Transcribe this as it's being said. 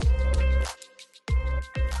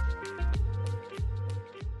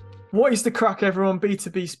What is the crack, everyone?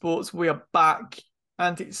 B2B Sports, we are back,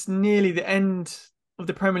 and it's nearly the end of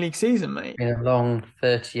the Premier League season, mate. Been a long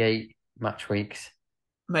 38 match weeks.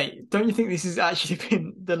 Mate, don't you think this has actually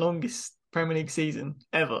been the longest Premier League season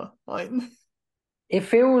ever? Like, It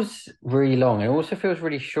feels really long. It also feels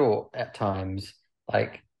really short at times.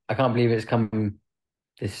 Like, I can't believe it's come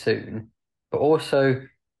this soon. But also,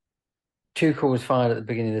 Tuchel was fired at the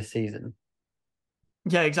beginning of the season.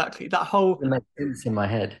 yeah, exactly. That whole It makes sense in my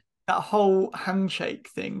head. that whole handshake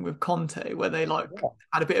thing with Conte, where they like Yeah.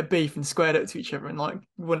 had a bit of beef and squared up to each other and like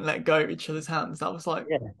wouldn't let go of each other's hands. That was like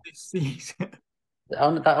Yeah. this season. That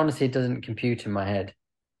honestly doesn't compute in my head.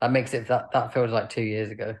 That feels like 2 years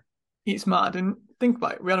ago. It's mad. And think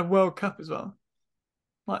about it, we had a World Cup as well.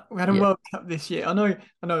 Like we had a Yeah. World Cup this year. I know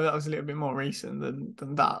that was a little bit more recent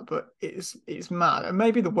than that, but it's mad. And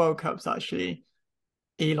maybe the World Cup's actually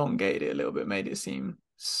elongated it a little bit, made it seem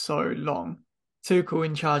so long. Tuchel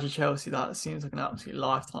in charge of Chelsea, that seems like an absolute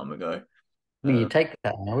lifetime ago. I mean, Uh, you'd take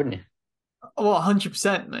that now, wouldn't oh,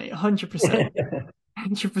 100%, mate, 100%, you?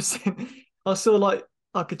 100%. I saw like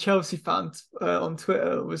a Chelsea fan on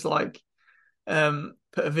Twitter was like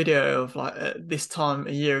put a video of like this time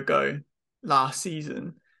a year ago last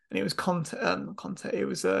season, and it was Conte, it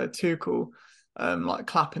was Tuchel, like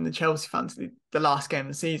clapping the Chelsea fans the last game of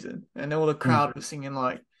the season, and all the Mm. crowd was singing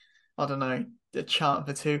like I don't know the chant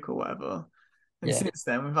for Tuchel, whatever. And Yeah. since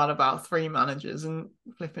then, we've had about three managers and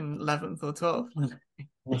flipping 11th or 12th.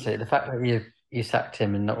 Honestly, the fact that you sacked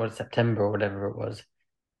him in not what September or whatever it was,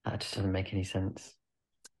 that just doesn't make any sense.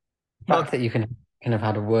 The fact Like that you can have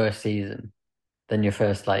had a worse season than your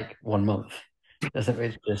first like 1 month doesn't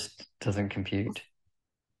it just doesn't compute.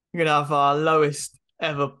 we're gonna have our lowest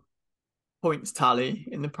ever points tally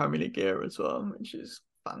in the Premier League era as well, which is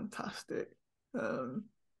fantastic. Um,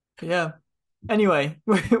 but yeah. Anyway,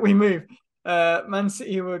 we move. Man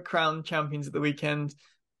City were crowned champions at the weekend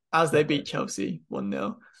as they beat Chelsea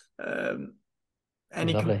 1-0. Um,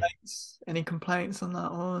 any Lovely. complaints? Any complaints on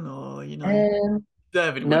that one, or Um,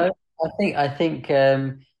 deserved win? no, I think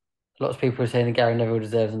lots of people are saying that Gary Neville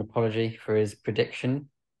deserves an apology for his prediction.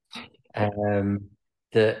 Um,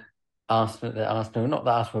 that Arsenal, not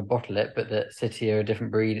that Arsenal will bottle it, but that City are a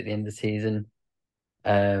different breed at the end of the season.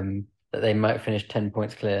 That they might finish 10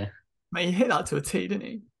 points clear. Mate, he hit that to a T, didn't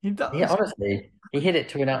he? That Yeah, was honestly, he hit it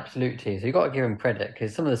to an absolute T. So you got to give him credit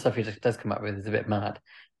because some of the stuff he just does come up with is a bit mad,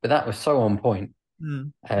 but that was so on point.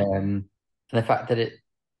 mm, And the fact that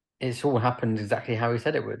it's all happened exactly how he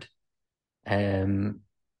said it would. Um,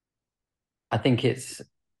 I think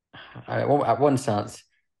at one stance,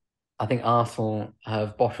 I think Arsenal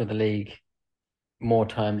have bottled the league more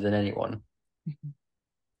times than anyone.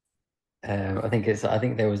 I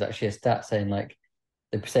think there was actually a stat saying like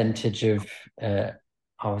the percentage of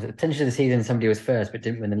oh, was it the percentage of the season somebody was first but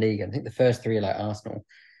didn't win the league. I think the first three are like Arsenal.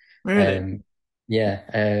 really. Um, yeah,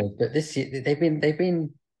 but this year they've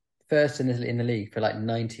been first in the league for like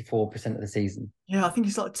 94% of the season. Yeah, I think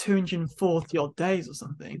it's like 240 odd days or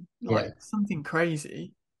something, like Yeah. something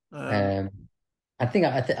crazy. Um, Um, I think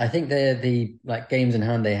the like games in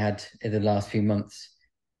hand they had in the last few months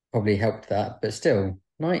probably helped that, but still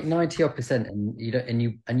 90 odd percent, and you don't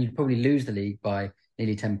and you'd probably lose the league by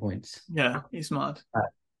nearly 10 points. yeah, it's mad.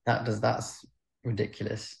 That's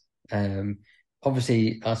ridiculous. Um,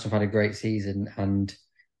 Obviously Arsenal have had a great season, and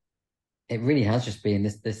it really has just been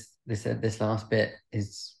this last bit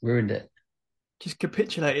is ruined it. Just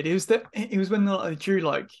capitulated. It was when they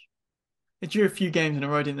drew a few games in a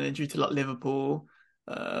row, didn't they? They drew to like Liverpool.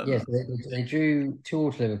 Yes, Um, they drew 2-2 to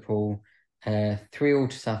Liverpool, 3-3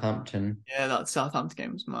 to Southampton, yeah, that Southampton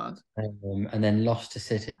game was mad. and then lost to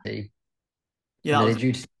City. Yeah, No, that they was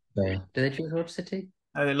drew to sorry. Did they draw to City?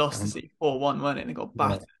 they lost to Um, City 4-1, weren't it? And they got yeah,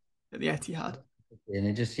 battered at the Etihad. and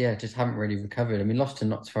they just haven't really recovered. I mean, lost to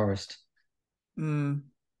Notts Forest, Mm,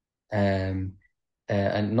 um,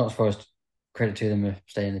 and Notts Forest, credit to them for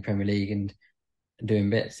staying in the Premier League and doing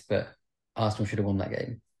bits, but Arsenal should have won that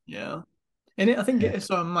game. yeah, I think it's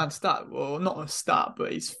a mad stat, well, not a stat,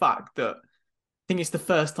 but it's fact that I think it's the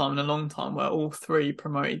first time in a long time where all three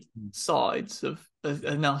promoted sides are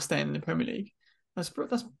now staying in the Premier League. That's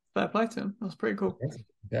fair play to them. That's pretty cool.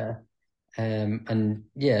 Yeah. And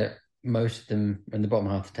yeah, most of them are in the bottom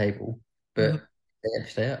half of the table, Mm-hmm. but they get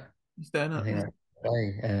to stay up. Staying I up. think Yeah.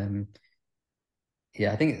 that's right.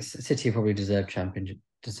 Yeah, I think City probably deserved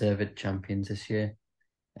champions this year.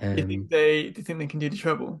 Um, Do you think they can do the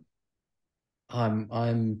treble?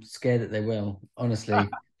 I'm scared that they will. Honestly,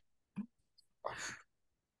 I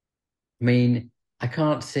mean, I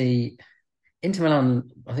can't see Inter Milan.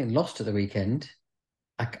 I think lost at the weekend.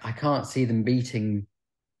 I can't see them beating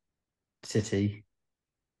City.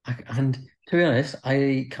 And to be honest,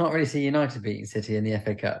 I can't really see United beating City in the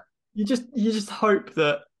FA Cup. You just hope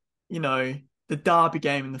that, you know, the derby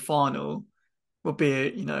game in the final will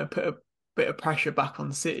be, put a bit of pressure back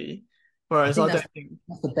on City. I Whereas think I don't think,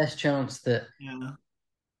 that's the best chance that yeah,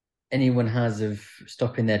 anyone has of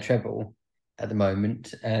stopping their treble at the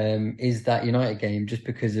moment, is that United game, just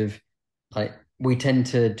because of like we tend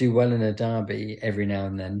to do well in a derby every now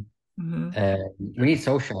and then. hmm We need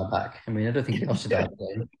Solskjaer back. I mean, I don't think we lost a yeah. derby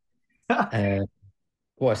game.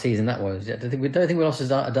 What a season that was. I don't think we lost a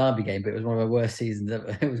derby game, but it was one of our worst seasons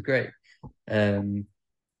ever. It was great. Um,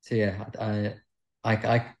 so yeah,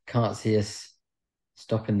 I can't see us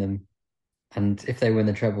stopping them. And if they win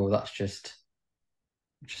the treble, that's just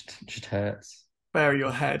hurts. Bury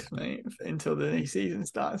your head, mate, until the new season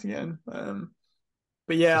starts again.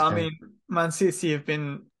 But It's yeah, just I hurts. mean, Man City have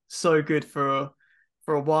been so good for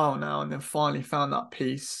a while now, and they've finally found that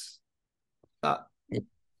piece, that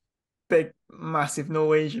big, massive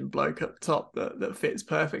Norwegian bloke up top that fits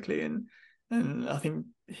perfectly, and I think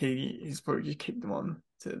he's probably just kicked them on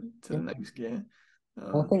to the next gear.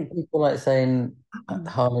 I Um, think people like saying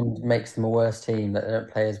Haaland makes them a worse team, that they don't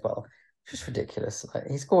play as well. It's just ridiculous. Like,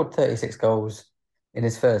 he scored 36 goals in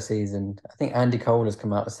his first season. I think Andy Cole has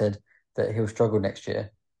come out and said that he'll struggle next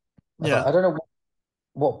year. I was like, yeah, I don't know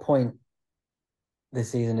what point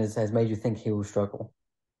this season has made you think he will struggle.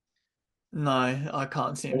 no, I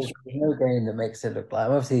can't see him. There's no game that makes it look like.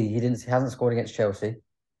 Obviously, he hasn't scored against Chelsea,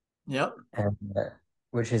 Yep, um,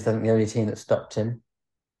 which is I think the only team that stopped him.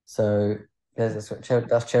 So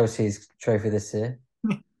that's Chelsea's trophy this year.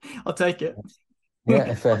 I'll take it.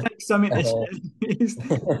 Yeah, I'll take something this uh, year.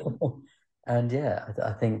 and yeah,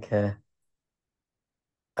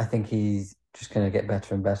 I think he's just going to get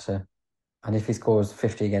better and better. And if he scores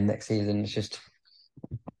 50 again next season, it's just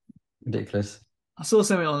ridiculous. I saw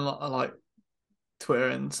something on like Twitter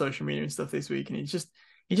and social media and stuff this week, and he just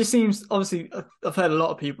seems, obviously I've heard a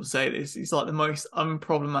lot of people say this. He's like the most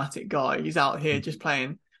unproblematic guy. He's out here just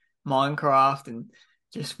playing Minecraft and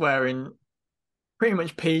just wearing pretty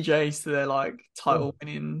much PJs to their like Yeah. title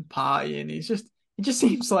winning party, and he just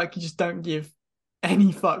seems like he just don't give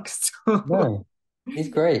any fucks. No, he's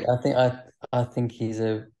great. I think he's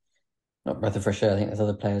a not breath of fresh air. I think there's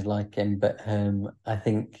other players like him, but I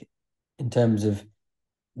think in terms of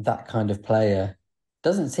that kind of player,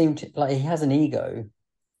 doesn't seem to like he has an ego,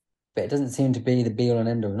 but it doesn't seem to be the be all and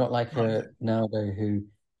end all. Not like Not a exactly. Ronaldo who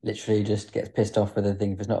literally just gets pissed off with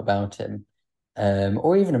everything if it's not about him,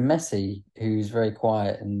 or even a Messi who's very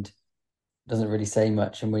quiet and doesn't really say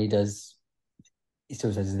much, and when he does, he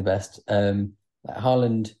still says he's the best. Like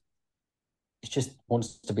Haaland, he just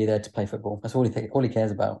wants to be there to play football. That's all he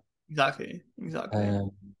cares about. Exactly, exactly.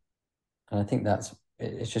 Um, and I think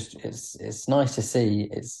it's nice to see.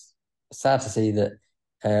 It's sad to see that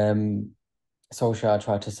Solskjaer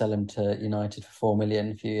tried to sell him to United for 4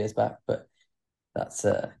 million a few years back, but that's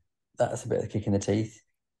uh that's a bit of a kick in the teeth.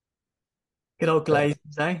 Good old But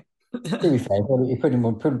Glazers, eh? to be fair, he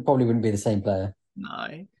probably wouldn't be the same player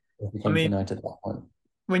No, if he I came to mean, United at that point.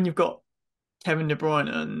 when you've got Kevin De Bruyne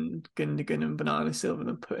and Gundogan and Bernardo Silva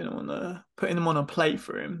and putting them on a plate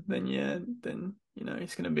for him, then yeah, then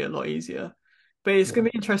it's going to be a lot easier. But it's going Yeah,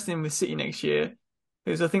 to be interesting with City next year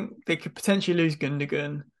because I think they could potentially lose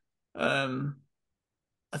Gundogan. Um,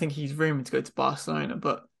 I think he's rumored to go to Barcelona,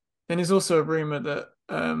 but then there's also a rumor that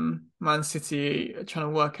Man City are trying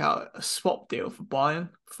to work out a swap deal for Bayern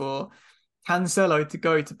for Cancelo to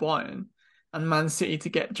go to Bayern and Man City to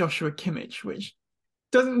get Joshua Kimmich, which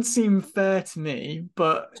doesn't seem fair to me,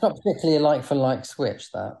 but it's not particularly a like for like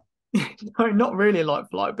switch that. no, not really like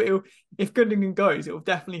for like. But if Gundogan goes, it will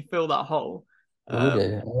definitely fill that hole. It will Um,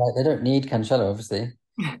 do. Like they don't need Cancelo, obviously.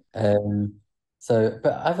 Um, but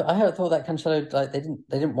I thought that Cancelo, like they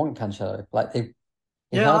didn't want Cancelo. Like he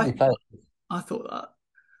yeah, hardly played. I thought that.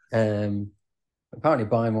 Um, Apparently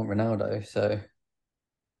Bayern want Ronaldo, so I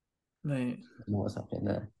Mate. don't know what's happening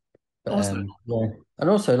there. But Also, yeah, and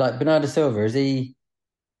also like Bernardo Silva, is he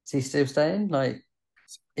still staying? Like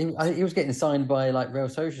he was getting signed by like Real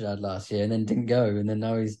Sociedad last year, and then didn't go, and then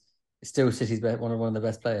now he's still one of the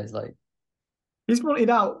best players. Like he's wanted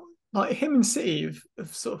out. Like him and City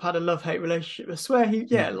have sort of had a love-hate relationship. I swear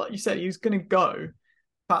yeah, like you said, he was going to go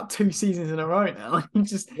about 2 seasons in a row now. Like, he's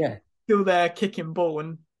just yeah, still there kicking ball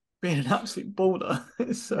and being an absolute baller.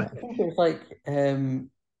 yeah. So I think it was like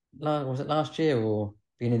was it last year or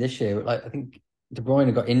beginning of this year? Like I think De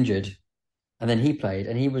Bruyne got injured, and then he played,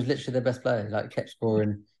 and he was literally their best player. Like kept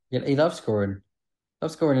scoring. He loves scoring.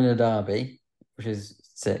 Loves scoring in a derby, which is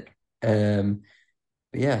sick.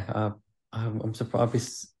 But yeah, I'm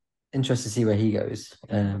surprised. Interested to see where he goes.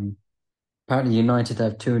 Apparently, United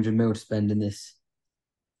have 200 mil to spend in this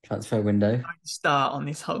transfer window. Start on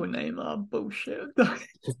this whole Neymar bullshit.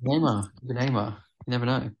 Just Neymar, good Neymar. You never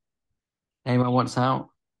know. Neymar wants out.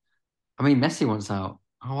 I mean, Messi wants out.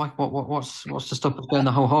 Oh, what's to stop us going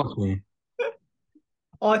the whole hog here?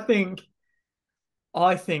 I think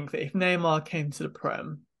I think that if Neymar came to the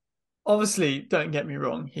Prem, obviously, don't get me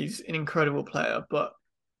wrong, he's an incredible player, but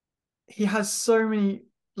he has so many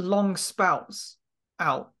long spouts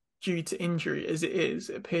out due to injury as it is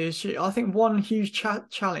at PSG. I think one huge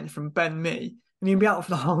challenge from Ben Mee, and he'd be out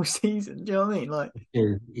for the whole season. Do you know what I mean? Like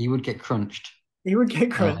He would get crunched. he would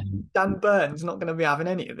get crunched. Um, Dan Burns not going to be having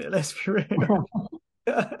any of it. Let's be real.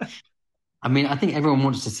 I mean, I think everyone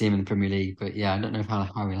wants to see him in the Premier League, but yeah, I don't know how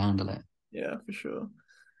he'll handle it. Yeah, for sure.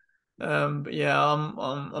 But yeah,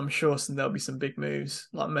 I'm sure there'll be some big moves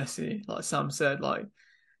like Messi, like Sam said. Like,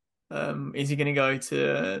 is he going to go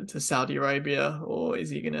to Saudi Arabia or is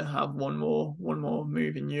he going to have one more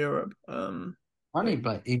move in Europe? But Apparently,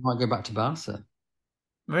 like he might go back to Barca.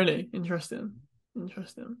 really interesting.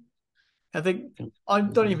 I think I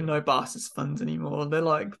don't even know Barca's funds anymore. They're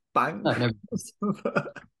like No, no. bankrupt. I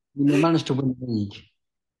mean, they managed to win the league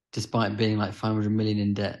despite being like 500 million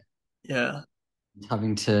in debt, Yeah,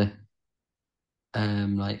 having to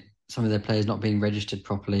like some of their players not being registered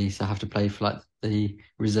properly, so have to play for like the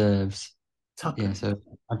reserves. Yeah, tuppence. so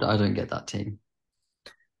I don't get that team.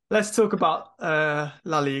 Let's talk about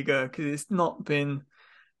La Liga because it's not been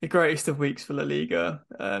the greatest of weeks for La Liga.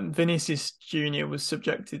 Vinicius Junior was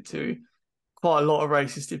subjected to quite a lot of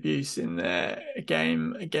racist abuse in their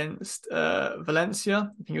game against Valencia.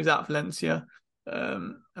 I think he was at Valencia.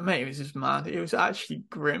 And mate, it was just mad. It was actually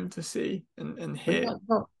grim to see and But hear.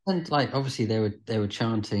 and like obviously they were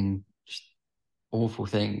chanting just awful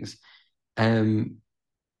things. Um,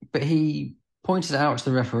 but he pointed it out to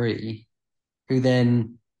the referee, who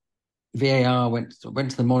then VAR went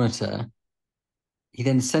to the monitor. He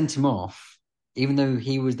then sent him off, even though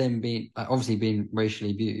he was then being like, obviously being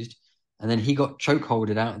racially abused, and then he got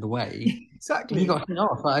chokeholded out of the way, and he Exactly. got sent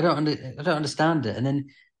off. Like, I don't understand it. And then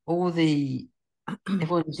all the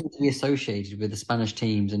everyone seems to be associated with the Spanish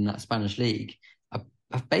teams and that Spanish league.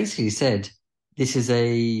 I've basically said this is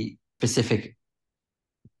a specific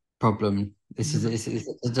problem.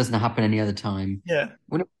 It doesn't happen any other time. Yeah.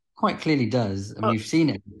 When it quite clearly does, and Uh, we've seen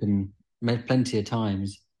it happen plenty of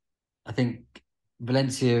times. I think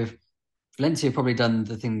Valencia Valencia probably done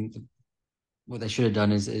the thing. What they should have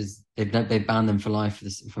done is they've banned them for life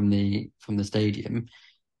from the stadium.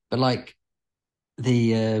 But like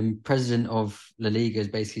the president of La Liga has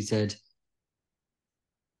basically said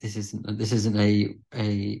this isn't a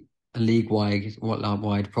league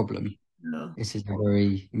wide problem. no. This is a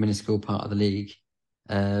very minuscule part of the league.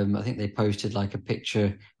 I think they posted like a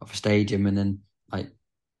picture of a stadium and then like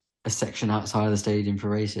a section outside of the stadium for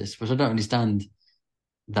racists, which I don't understand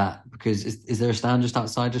that because is there a stand just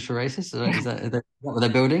outside just for racists? Is that what they're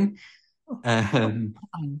building? Um,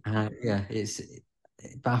 yeah,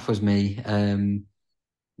 it baffles me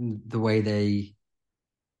the way they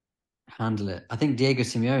handle it. I think Diego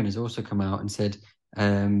Simeone has also come out and said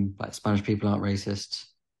like Spanish people aren't racist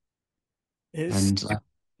It's and like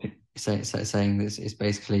saying this is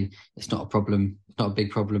basically it's not a problem, it's not a big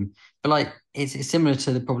problem. But like it's similar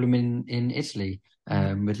to the problem in Italy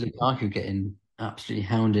with Lukaku getting absolutely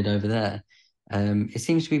hounded over there. It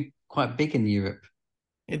seems to be quite big in Europe.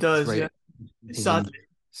 it This does, yeah. racism.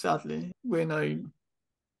 Sadly, we're no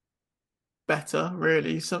better,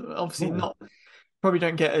 really. So obviously Yeah. not probably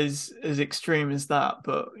don't get as extreme as that,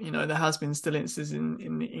 but there has been still instances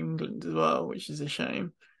in England as well, which is a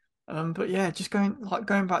shame. But yeah, just going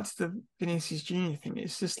back to the Vinicius Junior thing,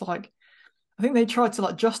 it's just like I think they tried to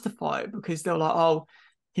like justify it because they were like, oh,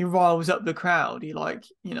 he riles up the crowd. He like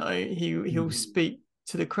he'll speak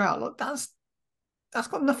to the crowd. Like that's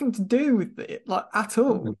got nothing to do with it, like at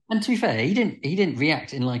all. And to be fair, he didn't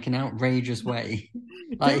react in like an outrageous way.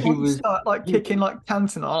 Like Didn't he like was start like he, kicking like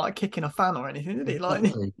Cantona, like kicking a fan or anything, did he? Like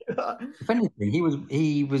exactly. If anything,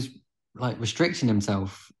 he was like restricting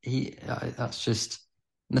himself. That's just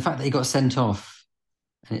and the fact that he got sent off.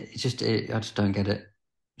 And I just don't get it.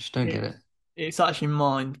 Just don't get it's it. it's actually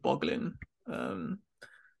mind-boggling. Um,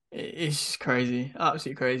 it's just crazy,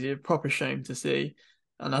 absolutely crazy. A proper shame to see.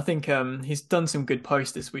 And I think he's done some good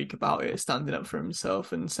posts this week about it, standing up for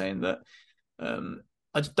himself and saying that um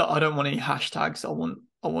I don't want any hashtags. I want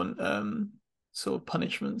sort of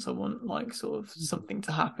punishments. I want like sort of something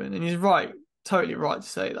to happen. And he's right, totally right to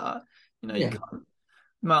say that. You Yeah, can't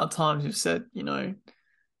amount of times you've said,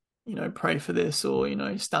 pray for this or,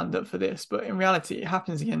 stand up for this. But in reality, it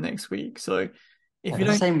happens again next week. So if yeah. you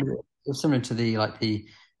It's the don't, same. It's similar to the like the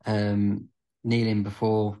kneeling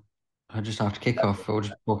before or just after kickoff or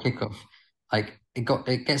just before kickoff. Like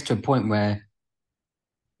it gets to a point where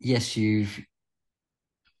yes, you've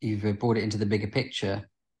brought it into the bigger picture,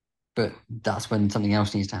 but that's when something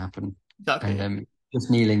else needs to happen. Exactly. Just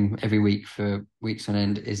kneeling every week for weeks on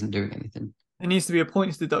end isn't doing anything. There needs to be a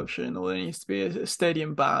points deduction, or there needs to be a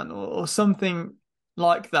stadium ban, or something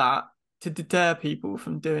like that to deter people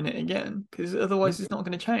from doing it again. Because Yeah. otherwise, it's not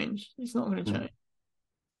going to change. It's not going to No. change.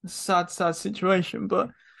 It's a sad, sad situation.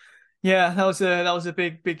 But yeah, that was a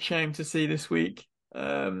big shame to see this week.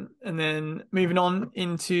 And then moving on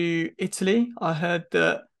into Italy, I heard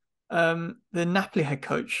that the Napoli head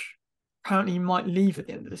coach apparently might leave at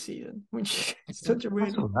the end of the season, which is such a weird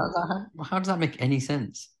That's all one. right. How does that make any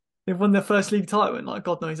sense? They've won their first league title in like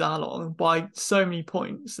God knows how long by so many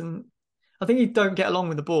points, and I think he don't get along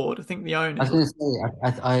with the board. I think the I was owners. going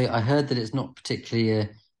to say, I heard that it's not particularly a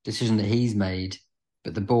decision that he's made,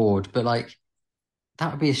 but the board. But like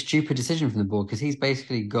that would be a stupid decision from the board because he's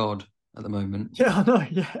basically God at the moment. Yeah, I know.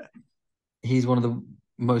 Yeah. He's one of the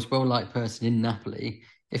most well-liked person in Napoli.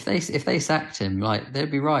 If they sacked him, like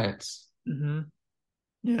there'd be riots.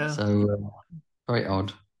 Yeah. So very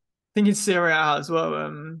odd. Think in Serie A as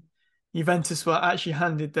well. Juventus were actually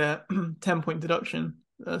handed their 10-point deduction,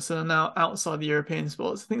 so they're now outside the European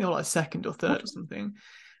spots. I think they were like second or third or something.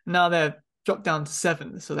 Now they're dropped down to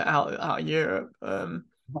seventh, so they're out of Europe. I mean,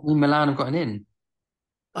 Milan have gotten in.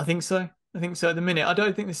 I think so. I think so. At the minute, I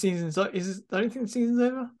don't think the season's is. I don't think the season's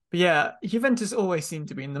over. But yeah, Juventus always seem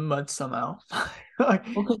to be in the mud somehow. Like,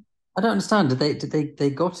 Okay. I don't understand. Did they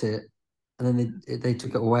got it and then they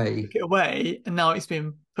took it away? took it away, and now it's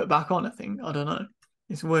been put back on. I think I don't know.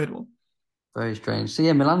 It's a weird one. Very strange. So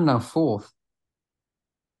yeah, Milan now fourth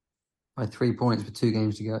by 3 points with 2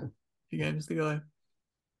 games to go. Few games to go.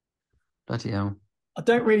 Bloody hell. I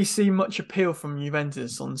don't really see much appeal from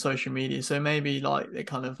Juventus on social media, so maybe like they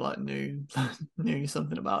kind of like knew knew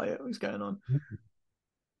something about it was going on.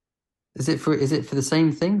 Is it for the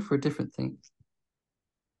same thing for a different thing?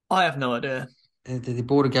 I have no idea. The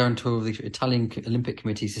board of guarantor of the Italian Olympic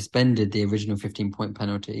Committee suspended the original 15-point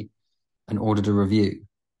penalty and ordered a review,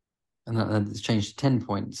 and that's changed to 10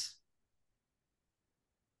 points.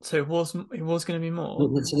 So it was going to be more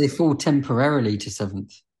So they fall temporarily to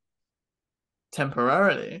seventh.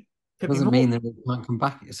 temporarily. It Could be doesn't more. mean that they can't come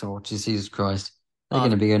back. So, Jesus Christ, they're I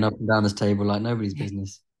going to be going up and down this table like nobody's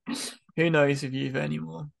business. Who knows if you've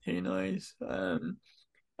anymore? Who knows?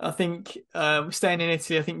 I think staying in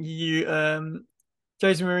Italy. I think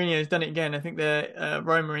Jose Mourinho has done it again. I think they're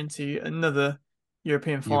Roma into another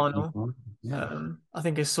European European final. final. Yeah, I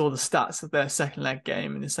think I saw the stats of their second leg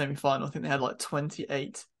game in the semi-final. I think they had like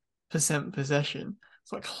 28% possession.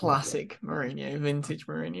 It's like classic Mourinho, vintage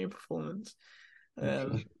Mourinho performance.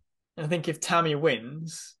 literally. And I think if Tammy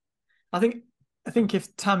wins, I think I think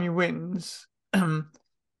if Tammy wins,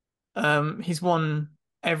 he's won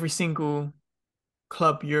every single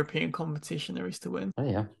club European competition there is to win. Oh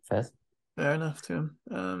yeah, fair. Fair enough to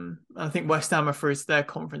him. I think West Ham are through to their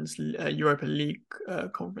conference Europa League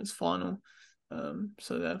conference final.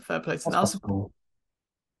 So they're fair play to them. That's quite cool.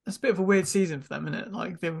 That's a bit of a weird season for them, isn't it?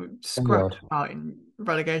 Like they were Very odd. scratched out in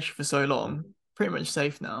relegation for so long, pretty much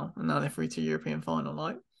safe now, and now they're through to European final.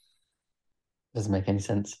 Like Doesn't make any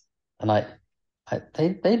sense. And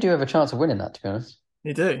they do have a chance of winning that, to be honest.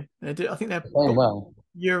 they do, they do. I think they've They're playing got well.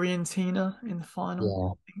 Yuri and Tina in the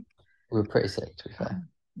final. Yeah, we were pretty sick, to be fair.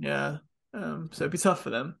 Yeah, so it'd be tough for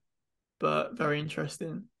them, but very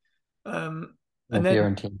interesting. No And then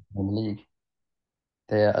Fiorentina in the league.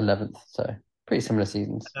 They're 11th, so pretty similar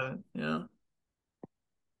seasons. yeah,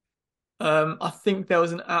 I think there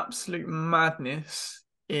was an absolute madness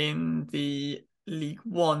in the League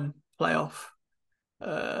One playoff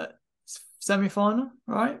uh semi-final,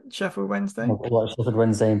 right? Sheffield Wednesday. What, Sheffield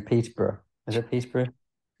Wednesday in Peterborough? Is it Peterborough?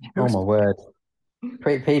 It Oh was my word.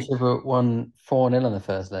 Peterborough won 4-0 on the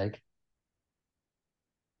first leg,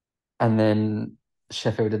 and then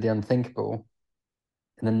Sheffield did the unthinkable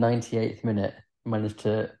in the 98th minute, managed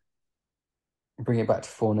to bring it back to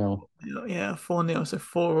 4-0. yeah, 4-0, so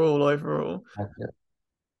 4 all overall. That's it.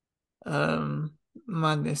 Um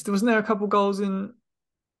Madness. Wasn't there a couple goals in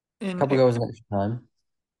Couple goals in extra time.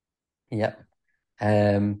 Yep.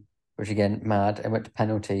 Which again, mad. It went to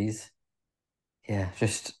penalties. Yeah,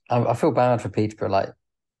 just I feel bad for Peterborough. Like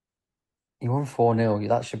you won 4-0.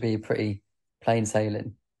 That should be pretty plain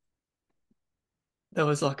sailing. there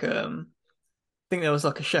was like I think there was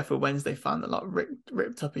like a Sheffield Wednesday fan that like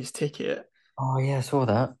ripped up his ticket. Oh yeah, I saw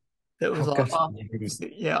that. That How was like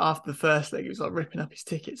gutted. yeah, after the first leg, he was like ripping up his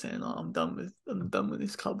ticket, saying like I'm done with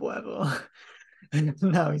this club, whatever. And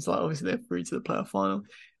now he's like obviously they're through to the playoff final.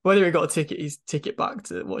 Whether he got a ticket, his ticket back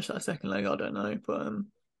to watch that second leg, I don't know. But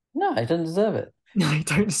No, he doesn't deserve it. no, he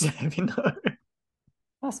don't deserve it.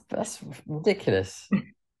 That's ridiculous.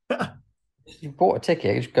 No. You bought a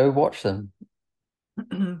ticket, just go watch them.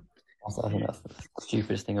 I think that's the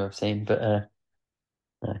stupidest thing I've seen. But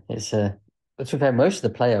no, it's but to be fair, most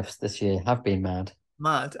of the playoffs this year have been mad.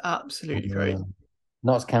 Mad, absolutely crazy. Um,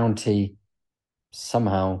 Notts County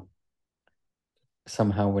somehow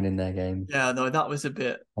winning their game. Yeah, no, that was a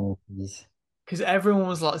bit Penalties. because everyone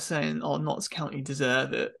was like saying, "Oh, Notts County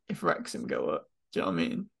deserve it if Wrexham go up." Do you know what I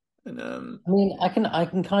mean? And I mean, I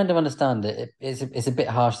can kind of understand it. It's a bit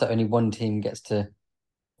harsh that only one team gets to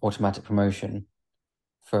automatic promotion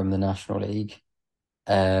from the National League.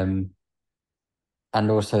 Um,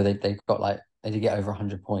 and also they've got like they did get over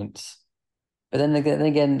 100 points. But then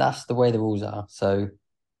again, that's the way the rules are. So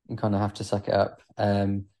you kind of have to suck it up.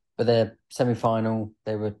 But their semi-final,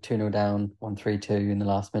 they were 2-0 down, won 3-2 in the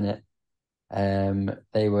last minute.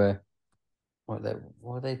 They were what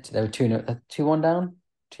were they? They were 2-0, 2-1 down,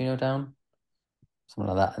 2-0 down,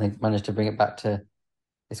 something like that. And they managed to bring it back to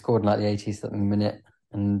they scored in like the 80s something minute.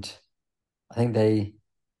 And I think there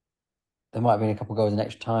might have been a couple of goals in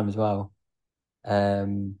extra time as well.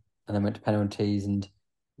 And then went to penalties and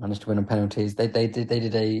managed to win on penalties. They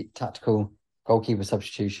did a tactical goalkeeper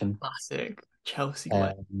substitution. classic Chelsea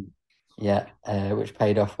way. Yeah, which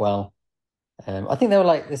paid off well. I think they were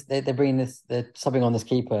like this. They're bringing this. They're subbing on this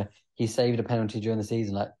keeper. He saved a penalty during the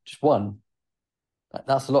season, like just one.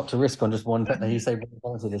 That's a lot to risk on just one. He saved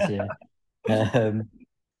one penalty this year. Um,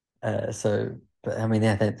 but I mean,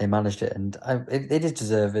 yeah, they managed it, and they did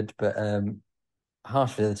deserve it. But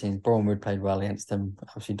harsh for the other teams. Bournemouth played well against them,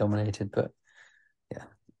 absolutely dominated. But yeah,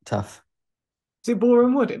 tough. Is it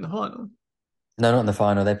Boreham Wood in the final? No, not in the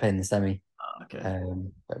final. They played in the semi. Ah, okay.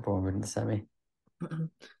 But Bournemouth in the semi.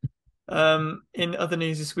 In other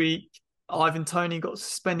news this week, Ivan Toney got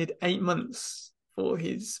suspended 8 months for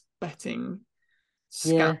his betting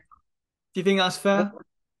scam. Yeah, Do you think that's fair?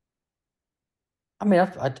 I mean,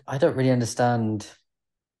 I don't really understand.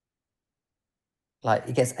 Like,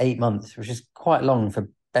 it gets 8 months, which is quite long for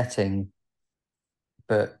betting,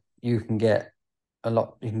 but you can get a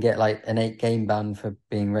lot. You can get like an 8 game ban for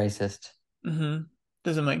being racist. Mm-hmm.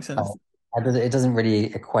 Doesn't make sense. Oh, it doesn't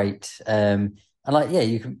really equate. And like, yeah,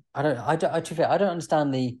 you can. To be fair, I don't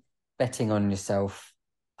understand the betting on yourself.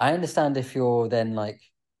 I understand if you're then like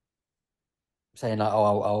saying like,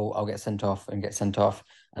 oh, I'll get sent off and get sent off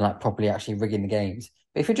and like properly actually rigging the games.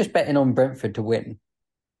 But if you're just betting on Brentford to win,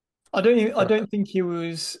 I for don't think he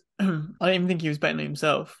was. I don't even think he was betting on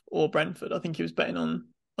himself or Brentford. I think he was betting on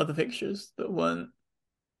other fixtures that weren't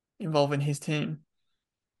involving his team.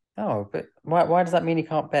 oh, but why does that mean you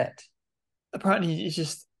can't bet? Apparently, it's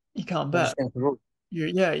just you can't That's bet. just against the rules.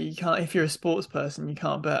 Yeah, you can't. If you're a sports person, you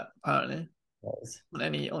can't bet. Apparently, Yes.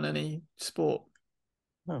 on any sport,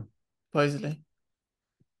 Hmm. supposedly.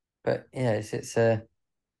 But yeah,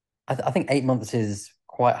 I think 8 months is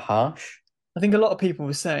quite harsh. I think a lot of people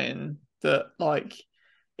were saying that like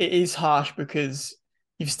it is harsh because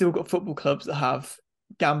you've still got football clubs that have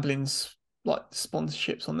gambling's like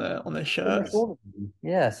sponsorships on their Pretty much shirts. all of them.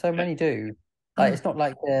 Yeah, so Yeah. many do. Like it's not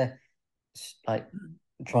like they're like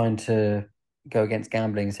trying to go against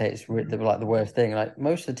gambling and say it's like the worst thing. Like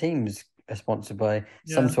most of the teams are sponsored by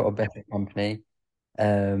some Yeah. sort of betting company.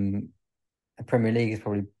 Um, the Premier League is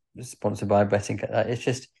probably sponsored by a betting.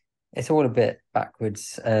 It's all a bit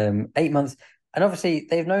backwards. 8 months, and obviously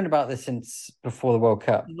they've known about this since before the World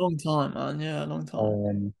Cup. A long time, man. Yeah, a long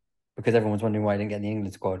time. Because everyone was wondering why he didn't get in the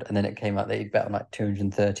England squad, and then it came out that he'd bet on like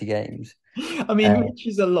 230 games. I mean, Uh, which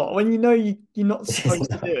is a lot when you know you're not which is supposed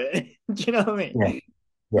to do it. Do you know what I mean? yeah,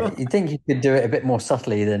 yeah. You'd think you could do it a bit more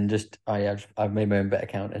subtly than just, oh yeah, I've made my own bet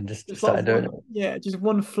account and just Just like started doing it. just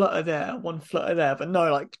one flutter there, one flutter there, but no,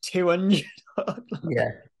 like 200. Yeah,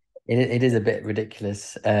 it is a bit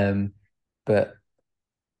ridiculous. But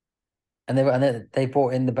and they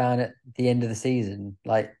brought in the ban at the end of the season.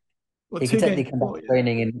 Like Well, he can two games technically come back before, to yeah.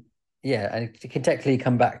 training in yeah, and he can technically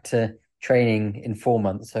come back to training in 4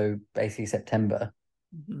 months. So basically September,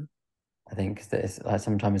 Mhm. I think that it's like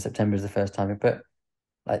sometime in September is the first time. But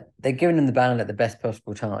like they're giving him the ban at the best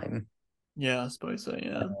possible time. Yeah, I suppose so.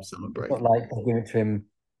 Yeah, summer It's break. not like they give it to him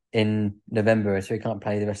in November, so he can't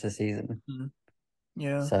play the rest of the season. Mhm.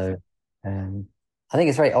 Yeah. So um, I think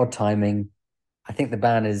it's very odd timing. I think the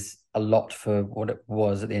ban is a lot for what it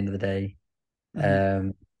was at the end of the day. Mhm.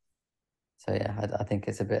 Um, so yeah, I think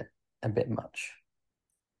it's a bit much.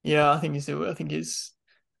 Yeah, I think it's.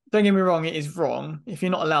 Don't get me wrong, it is wrong. If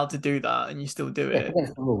you're not allowed to do that and you still do Yeah, it's it,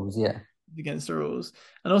 against the rules. Yeah, it's against the rules.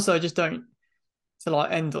 And also, I just don't. to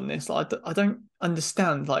like end on this. Like I don't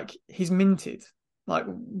understand. Like he's minted. Like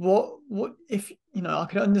what if I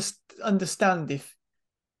could understand if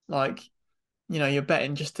like you're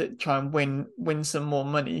betting just to try and win some more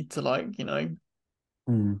money to like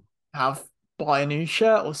Hmm. have buy a new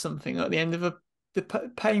shirt or something at the end of the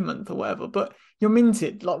payment or whatever. But you're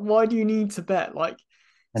minted. Like why do you need to bet? Like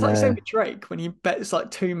it's And like same with Drake when you bet it's like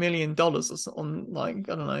 $2 million or so on like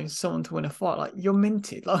I don't know someone to win a fight. Like you're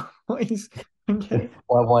minted. Like what is okay?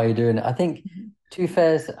 why are you doing it? I think, to be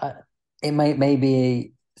fair, it may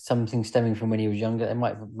be something stemming from when he was younger. It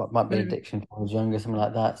might be an Yeah, addiction when he was younger, something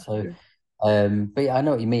like that. So, yeah. but yeah, I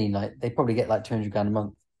know what you mean. Like they probably get like 200 grand a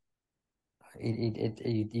month.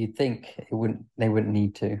 You'd think they wouldn't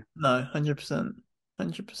need to, No, 100%, but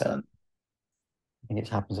 100%. I think it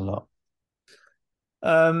happens a lot.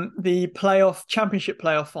 The playoff championship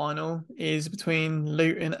playoff final is between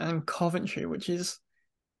Luton and Coventry, which is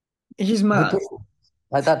But mad.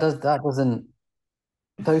 like that doesn't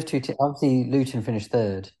those two te obviously Luton finished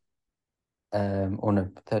third, or no,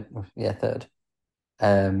 third, yeah, third.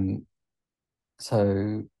 Um,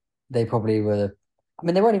 so they probably were. I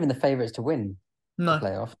mean, they weren't even the favourites to win the No.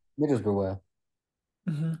 playoff. Middlesbrough were.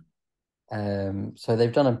 Hmm. So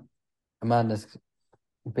they've done a madness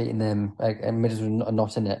beating them, and Middlesbrough are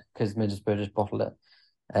not in it because Middlesbrough just bottled it.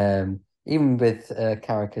 Even with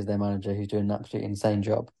Carrick as their manager, who's doing an absolutely insane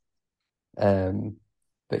job. Um,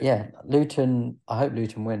 but yeah, Luton. I hope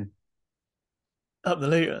Luton win. Up the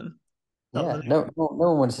Luton. Up the Yeah, Luton. no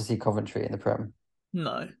one wants to see Coventry in the Prem.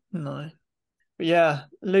 No, no. But yeah,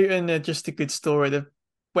 Luton are just a good story. They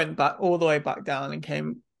went back all the way back down and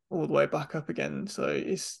came all the way back up again. So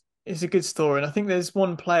it's a good story. And I think there's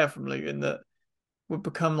one player from Luton that would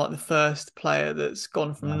become like the first player that's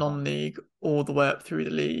gone from Yeah. non-league all the way up through the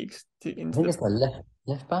leagues to I into think the it's the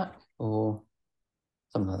left back or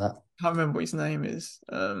something like that. can't remember what his name is.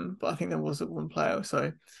 But I think there was one player.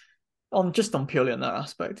 So on just on purely on that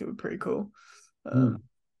aspect, it would be pretty cool. Um, Mm.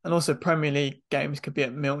 and also Premier League games could be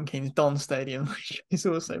at Milton Keynes Don Stadium, which is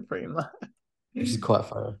also pretty mad. Which is quite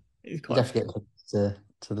fun. It's You'd quite have fun. to get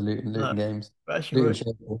to the Luton No, games. but actually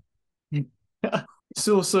Luton would. Chelsea. It's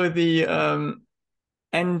also the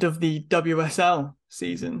end of the WSL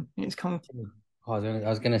season. It's come. Oh, I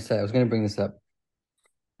was gonna bring this up.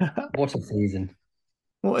 What a season.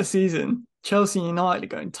 What a season! Chelsea and United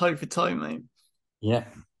are going toe for toe, mate. Yeah.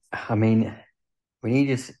 I mean, we need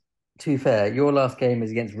just to be fair, your last game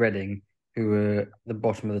is against Reading, who were at the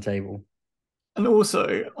bottom of the table. And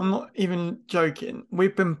also, I'm not even joking.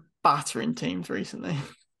 We've been battering teams recently,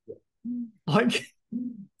 like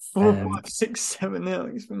four, Um, five, six,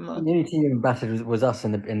 7-0. It's been the mad. only team you battered was us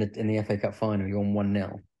in the FA Cup final. You won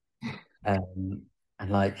 1-0. And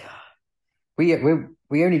like we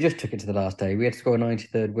we only just took it to the last day. We had to score a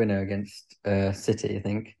 93rd winner against City, I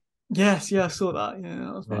think. Yes, yeah, I saw that. Yeah,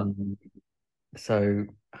 that was mad. And so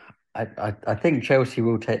I think Chelsea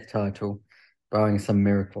will take the title, barring some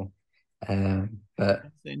miracle. But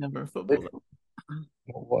They never a look, footballer.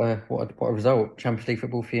 what a result! Champions League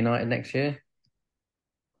football for United next year.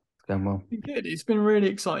 It's going well. Good. It's been a really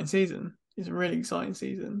exciting season. It's a really exciting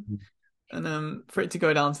season, and for it to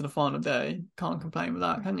go down to the final day, can't complain with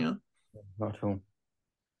that, can you? Not at all.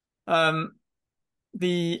 Um,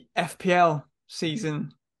 the FPL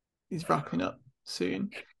season is wrapping up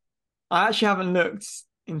soon. I actually haven't looked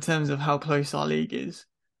in terms of how close our league is.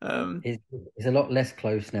 Um, It's a lot less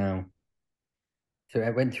close now. So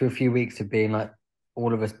it went through a few weeks of being like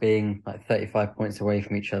all of us being like 35 points away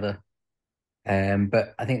from each other.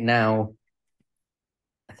 But I think now,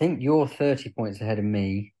 I think you're 30 points ahead of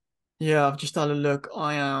me, yeah, I've just had a look.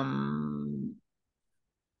 I'm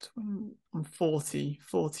 40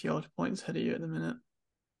 odd points ahead of you at the minute.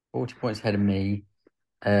 40 points ahead of me.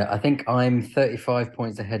 I think I'm 35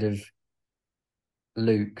 points ahead of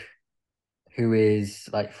Luke, who is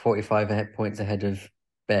like 45 points ahead of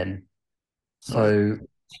Ben. Right. So,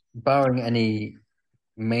 barring any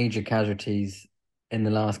major casualties in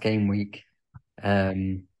the last game week,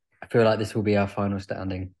 I feel like this will be our final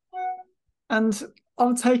standing. And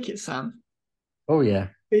I'll take it, Sam. Oh yeah,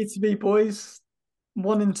 B2B boys,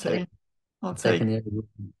 one and take, two. I'll take taking it. the over.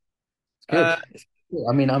 It's Uh, good. It's good.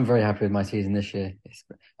 I mean, I'm very happy with my season this year.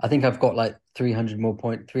 I think I've got like 300,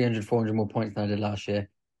 400 more points than I did last year.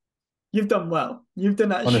 you've done well. You've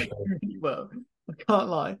done actually Honestly, really well. I can't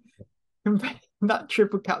lie. That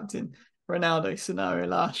triple captain Ronaldo scenario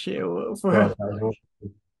last year or God, forever. that was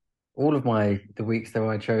all of the weeks that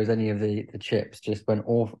I chose any of the chips just went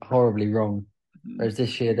all horribly wrong. Whereas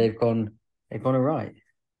this year they've gone all right.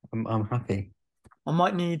 I'm happy. I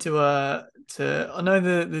might need to I know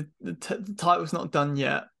the title's not done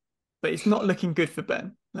yet, but it's not looking good for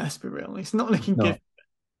Ben. Let's be real. It's not It's looking good. not.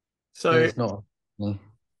 So It's not. No.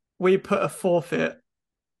 we put a forfeit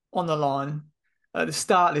on the line at the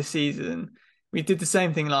start of the season. We did the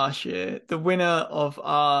same thing last year. The winner of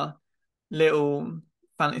our little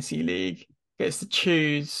fantasy league gets to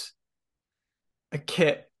choose a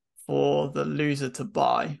kit for the loser to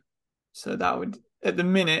buy. So that would, at the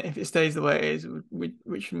minute, if it stays the way it is,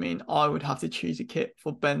 which would mean I would have to choose a kit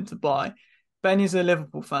for Ben to buy. Ben is a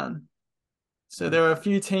Liverpool fan, so there are a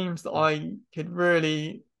few teams that I could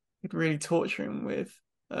really torture him with.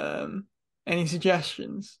 Any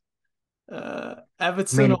suggestions? I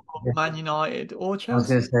Everton mean, or Man United or I was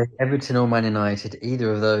going Chelsea? to say Everton or Man United,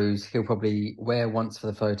 either of those, he'll probably wear once for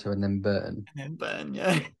the photo and then burn. And then Ben,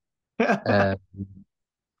 yeah. Uh,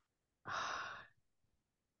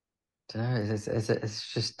 don't know.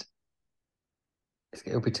 It's just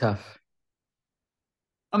it'll be tough.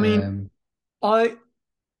 I mean, Um, I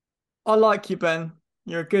I like you, Ben.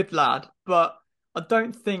 You're a good lad, but I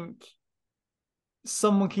don't think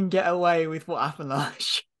someone can get away with what happened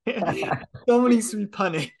last year. Someone needs to be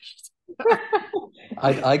punished.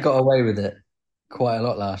 I got away with it quite a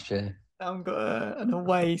lot last year. I've got an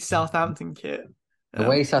away Southampton kit. The Um,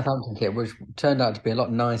 way Southampton kit, which turned out to be a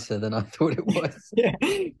lot nicer than I thought it was. yeah,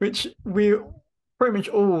 which we pretty much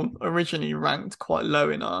all originally ranked quite low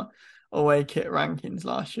in our away kit rankings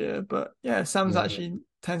last year. But yeah, Sam's Yeah, actually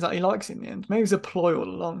turns out he likes it in the end. Maybe it's a ploy all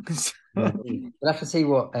along. yeah. We'll have to see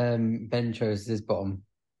what Ben chose as his bottom.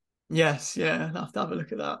 Yes, yeah, I'll have to have a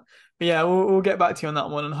look at that. But yeah, we'll get back to you on that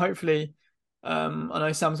one, and hopefully, I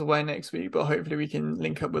know Sam's away next week, but hopefully we can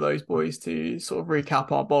link up with those boys to sort of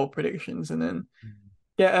recap our bold predictions and then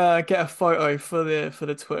get a photo for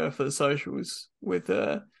the Twitter for the socials with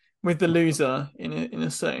the loser in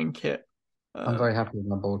a certain kit. I'm Um, very happy with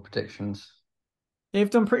my bold predictions. you've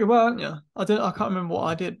done pretty well, haven't you? I can't remember what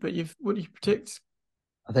I did, but you've what did you predict?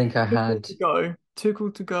 I think I Tuchel had, to go,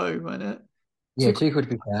 Tuchel to go, wasn't it? yeah, Tuchel. two could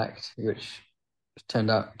be packed, which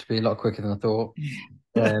turned out to be a lot quicker than I thought.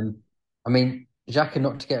 I mean, Xhaka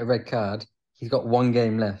not to get a red card. He's got one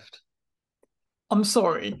game left. I'm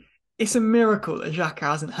sorry. It's a miracle that Xhaka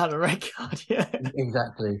hasn't had a red card yet.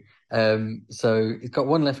 Exactly. So he's got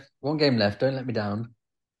one left, one game left. Don't let me down.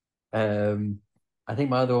 Um, I think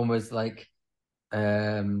my other one was like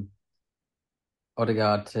um,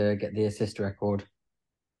 Odegaard to get the assist record.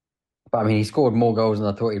 But I mean, he scored more goals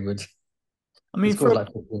than I thought he would. I He mean, scored like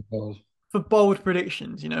 15 goals. for bold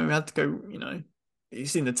predictions, we had to go.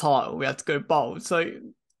 It's in the title. We had to go bold. So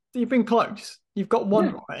you've been close. You've got Yeah,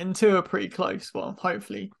 one right, and two are pretty close. Well,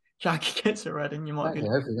 hopefully Jackie gets a red, and you might be.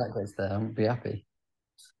 exactly. Hopefully that gets there. I'll be happy.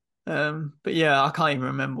 But yeah, I can't even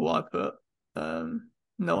remember what I put.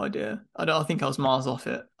 No idea. I don't. I think I was miles off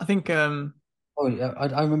it. I think. Oh, yeah,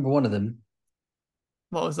 I remember one of them.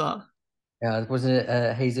 What was that? Yeah, wasn't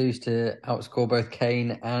it Jesus to outscore both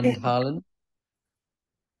Kane and Haaland?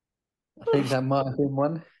 I think that might have been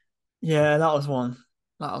one. Yeah, that was one.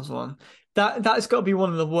 That was one. That's got to be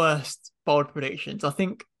one of the worst bold predictions. I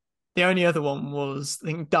think the only other one was I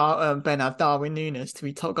think Ben had Darwin Núñez to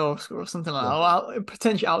be top goal scorer or something like Yeah. that. Or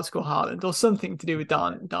potentially outscore Haaland or something to do with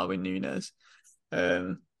Darwin Núñez.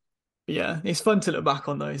 But yeah, it's fun to look back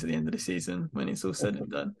on those at the end of the season when it's all said and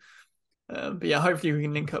done. But yeah, hopefully we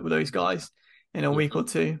can link up with those guys in a Yeah. week or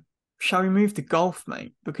two. Shall we move to golf,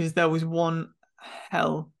 mate? Because there was one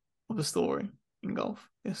hell of a story in golf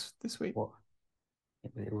this week. What?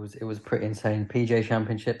 It was pretty insane. PJ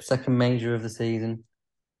Championship, second major of the season.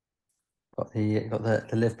 Got the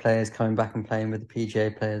live players coming back and playing with the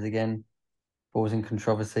PGA players again, causing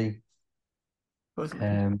controversy. Wasn't it?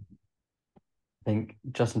 Um, I think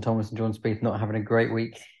Justin Thomas and John Spieth not having a great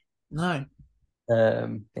week. No.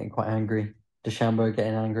 Getting quite angry. DeChambeau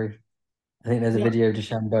getting angry. I think there's a Yeah. video of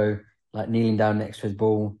DeChambeau like kneeling down next to his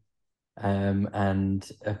ball, and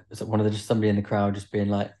so one of the just somebody in the crowd just being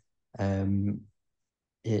like,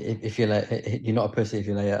 if you you're not a pussy if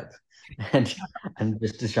you lay up, and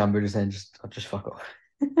just DeChambeau just saying just fuck off,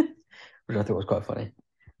 which I thought was quite funny.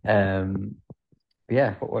 Um, but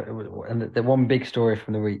yeah, and the one big story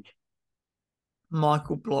from the week.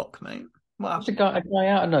 Michael Block, mate. What Just a happened? guy, a guy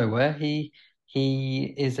out of nowhere. He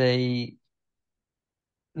is a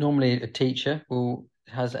normally a teacher who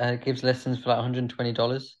has gives lessons for like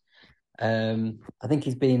 $120. I think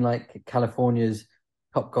he's been like California's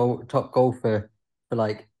top golfer for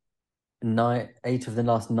like eight of the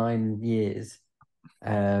last 9 years.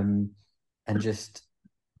 Um, and just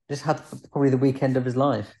had probably the weekend of his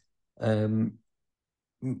life. Um,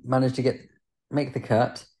 Managed to make the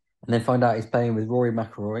cut, and then find out he's playing with Rory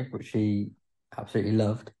McIlroy, which he absolutely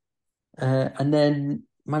loved. And then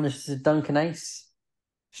managed to dunk an ace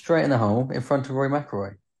straight in the hole in front of Roy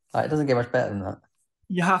McIlroy. Like, it doesn't get much better than that.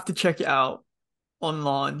 You have to check it out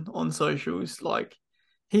online on socials. Like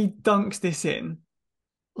he dunks this in,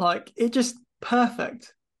 like it just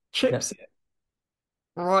perfect, Yeah, chips it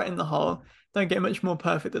right in the hole. Don't get much more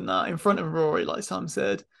perfect than that in front of Rory, like Sam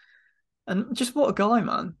said. And just what a guy,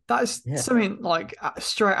 man. That is yeah, something like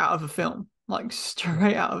straight out of a film, like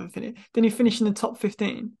straight out of a film. Didn't he finish in the top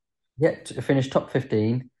 15? yeah. To finish top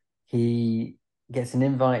 15, he gets an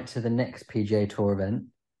invite to the next PGA Tour event.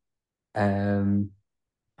 Um,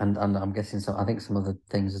 and I'm guessing some, I think some other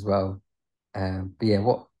things as well. But yeah,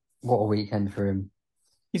 what a weekend for him.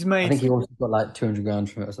 He's I made, think he also got like 200 grand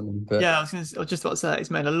from it or something. But yeah, I was just about to say that.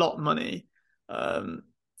 He's made a lot of money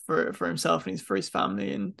for himself and for his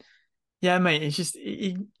family. And yeah, mate, it's just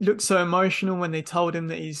he looked so emotional when they told him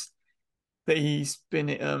that he's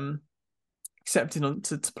been accepted on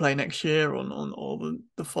to play next year on or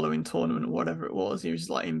the following tournament or whatever it was. He was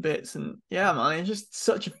like in bits, and yeah, man, it's just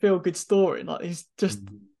such a feel good story. Like he's just,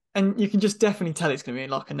 and you can just definitely tell it's gonna be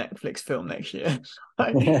like a Netflix film next year.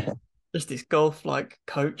 Like just this golf like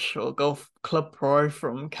coach or golf club pro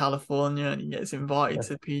from California, and he gets invited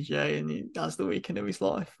to PGA, and he has the weekend of his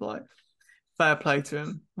life. Like fair play to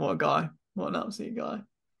him. What a guy. What an absolute guy.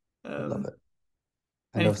 love Um, it.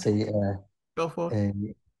 And anything obviously, golf for?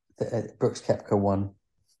 Brooks Koepka won,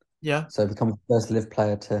 Yeah, so becomes the first live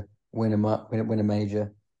player to win a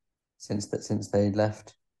major since they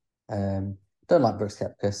left. Don't like Brooks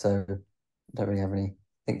Koepka, so don't really have any.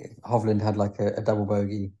 I think Hovland had like a double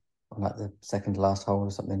bogey on like the second to last hole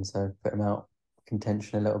or something, so put him out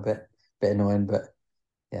contention a little bit. Bit annoying, but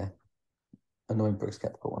yeah, annoying Brooks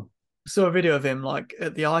Koepka one. saw a video of him like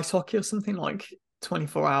at the ice hockey or something like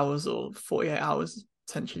 24 hours or 48 hours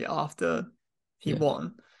potentially after he Yeah,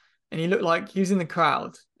 won. And he looked like he was in the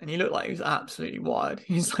crowd and he looked like he was absolutely wired.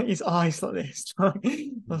 He was like his eyes like this. I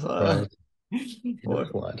was like, right. He what?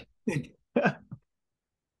 looks wide.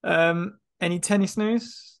 Any tennis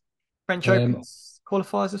news? French Open Um,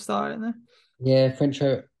 qualifiers have started, isn't there?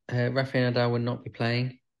 yeah, Rafael Nadal will not be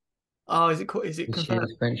playing Oh, is it this confirmed?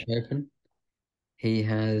 year's French Open. He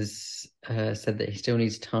has said that he still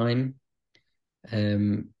needs time.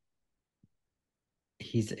 Um,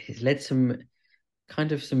 he's led some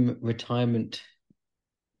retirement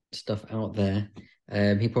stuff out there.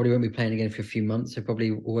 He probably won't be playing again for a few months, so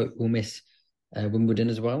probably will miss Wimbledon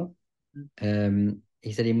as well.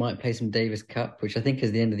 He said he might play some Davis Cup, which I think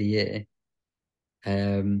is the end of the year.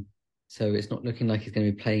 Um, so it's not looking like he's going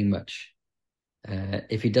to be playing much.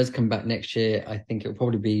 If he does come back next year, I think it'll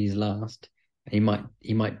probably be his last. He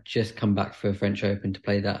might just come back for a French Open to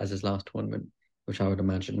play that as his last tournament, which I would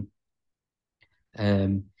imagine.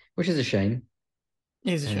 Which is a shame.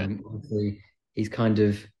 Here's a shame. Obviously, he's kind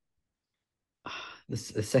of the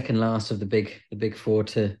second last of the big four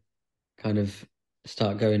to kind of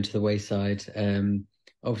start going to the wayside.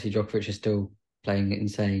 Obviously, Djokovic is still playing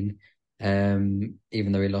insane,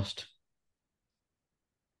 even though he lost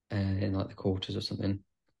in like the quarters or something.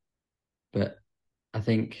 But I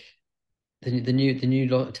think the new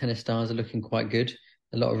lot of tennis stars are looking quite good.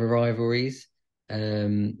 A lot of rivalries.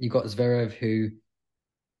 You got Zverev who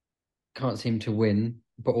can't seem to win,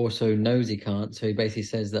 but also knows he can't. So he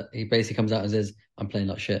basically comes out and says, "I'm playing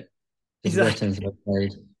like shit. This is the worst tennis I've Exactly. ever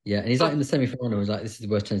played." Yeah, and he's like in the semi-final. He's like, "This is the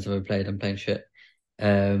worst tennis I've ever played. I'm playing shit."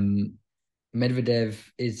 Um, Medvedev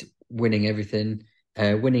is winning everything,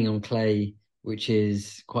 winning on clay, which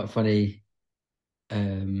is quite funny,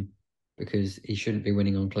 um, because he shouldn't be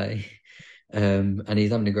winning on clay. And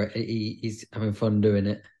he's having fun doing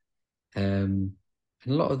it. And a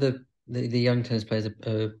lot of the young tennis players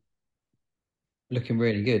are looking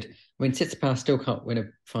really good. I mean, Tsitsipas still can't win a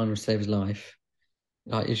final to save his life.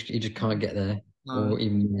 Like you just can't get there No. or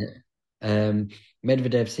even win it. Um,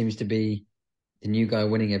 Medvedev seems to be the new guy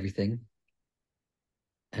winning everything.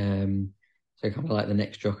 So kind of like the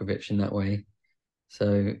next Djokovic in that way.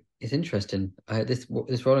 So it's interesting. This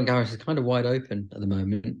Roland Garros is kind of wide open at the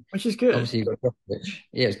moment. Which is good. Obviously, you've got Djokovic.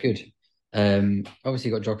 Yeah, it's good.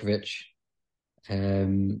 Obviously, you've got Djokovic,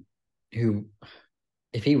 who,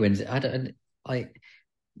 if he wins it, I don't like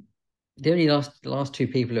the only last two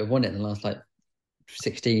people who have won it in the last like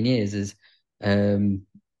 16 years is um,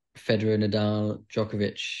 Federer, Nadal,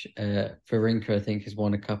 Djokovic. Wawrinka, I think, has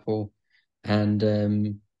won a couple,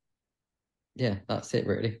 and yeah, that's it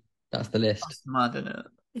really. That's the list. That's mad, isn't it?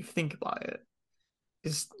 If you think about it.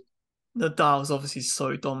 Because Nadal's obviously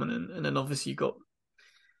so dominant, and then obviously you got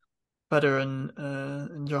Federer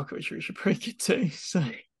and Djokovic, which are pretty good too. So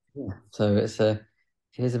Yeah. So it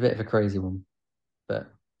is a bit of a crazy one,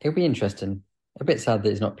 but it'll be interesting. A bit sad that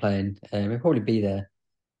he's not playing. He'll probably be there,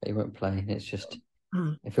 but he won't play. It's just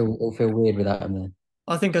It'll feel weird without him there.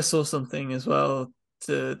 I think I saw something as well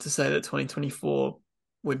to say that 2024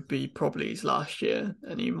 would be probably his last year,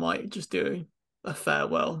 and he might just do a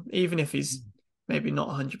farewell, even if he's maybe not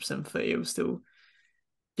 100% fit. He'll still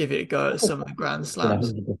give it a go I at think some of the Grand he's been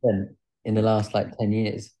Slams. 100% in the Yeah, last like 10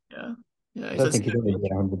 years. yeah, yeah. I He's don't had think so he's ever many,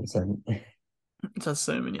 been 100%. he's had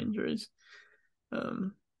so many injuries.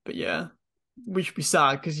 But yeah, we should be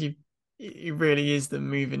sad because it really is the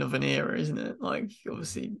moving of an era, isn't it? Like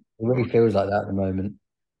obviously, It really feels like that at the moment.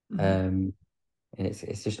 mhm, Um, and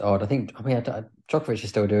it's just odd. I mean, Djokovic is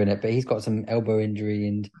still doing it, but he's got some elbow injury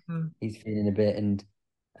and mhm, he's feeling a bit, and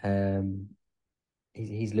um,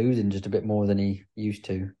 he's losing just a bit more than he used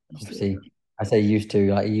to. used to, Obviously, I say used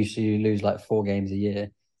to, like he used to lose like 4 games a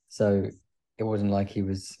year, so it wasn't like he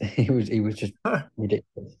was he was just yeah.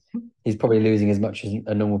 ridiculous. He's probably losing as much as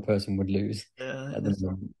a normal person would lose Yeah, at the it's,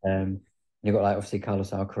 moment. You've got like obviously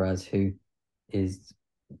Carlos Alcaraz, who is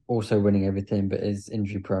also winning everything but is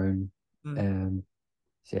injury prone. mm, Um,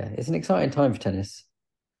 so yeah, it's an exciting time for tennis.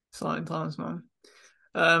 exciting times, man.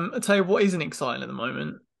 I'll tell you what isn't exciting at the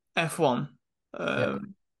moment. F1. Yep.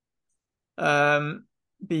 Um, um,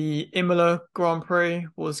 the Imola Grand Prix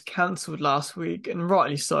was cancelled last week, and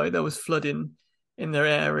rightly so. There was flooding in their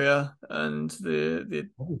area, and the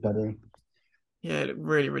Everybody. yeah, it looked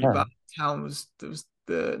really, really bad. Yeah. Town was there was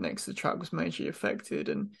the next to the track was majorly affected,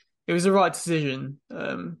 and it was the right decision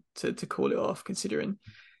to call it off, considering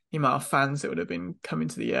the amount of fans that would have been coming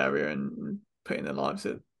to the area and putting their lives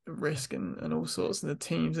at risk and all sorts of the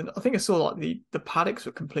teams. And I think I saw like the paddocks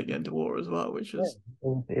were completely underwater as well, which Yeah.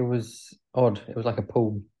 was It was odd. It was like a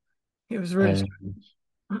pool. it was really Um,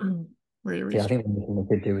 strange. Really, really yeah, I strange. think the only thing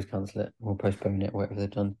they could do was cancel it or postpone it, whatever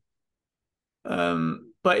they've done.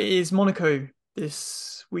 But it is Monaco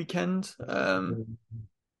this weekend.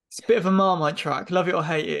 It's a bit of a Marmite track. Love it or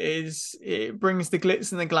hate it is. It brings the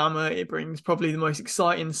glitz and the glamour. It brings probably the most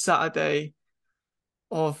exciting Saturday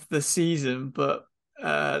of the season. But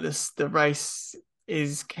the race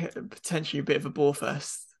is potentially a bit of a bore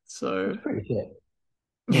fest. So It's pretty shit,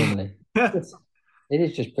 normally. It's, it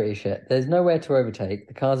is just pretty shit. There's nowhere to overtake.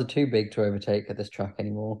 The cars are too big to overtake at this track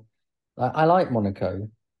anymore. I like Monaco,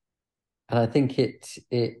 and I think it's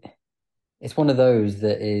one of those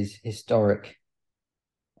that is historic.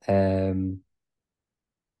 Um,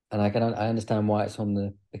 and I understand why it's on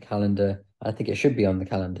the calendar. I think it should be on the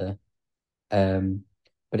calendar. Um,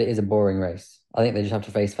 but it is a boring race. I think they just have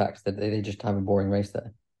to face facts that they just have a boring race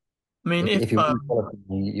there. I mean, if If you win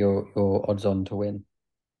qualifying, you're odds on to win.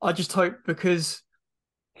 I just hope because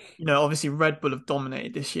obviously Red Bull have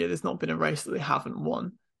dominated this year. There's not been a race that they haven't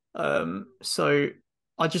won. So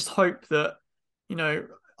I just hope that you know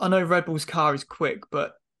I know Red Bull's car is quick,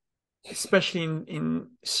 but especially in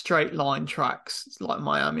straight line tracks like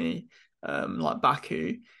Miami, like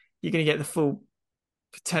Baku, you're going to get the full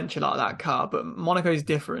potential out of that car. But Monaco is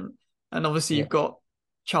different, and obviously Yeah, you've got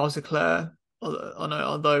Charles Leclerc. I know,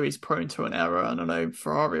 although he's prone to an error, and I know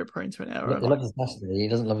Ferrari are prone to an error. he Like loves a Saturday. He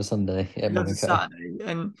doesn't love a Sunday he at loves a Monaco. Saturday,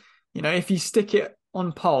 and if you stick it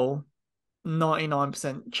on pole,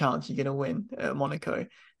 99% chance you're going to win at Monaco.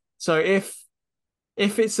 So if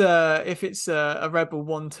it's a Rebel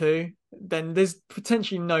 1-2, then there's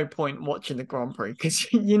potentially no point watching the Grand Prix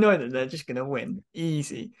because you know that they're just going to win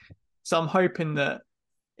easy. So I'm hoping that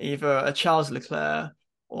either a Charles Leclerc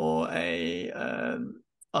or a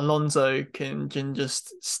Alonso can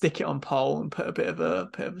just stick it on pole and put a bit of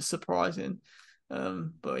a surprise in.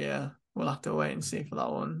 But yeah, we'll have to wait and see for that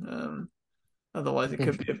one. Otherwise, it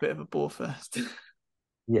could be a bit of a bore fest.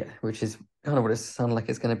 Yeah, which is kind of what it sounds like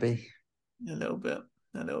it's going to be. A little bit,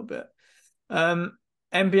 a little bit. Um,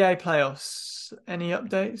 NBA playoffs. Any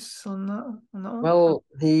updates on that one? Well,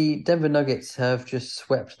 the Denver Nuggets have just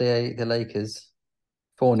swept the Lakers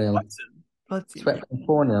 4-0. Bloody Swept them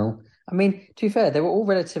 4-0. I mean, to be fair, they were all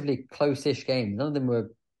relatively close-ish games. None of them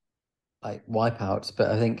were like wipeouts, but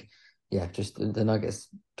I think, yeah, just the Nuggets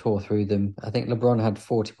tore through them. I think LeBron had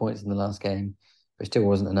 40 points in the last game, but still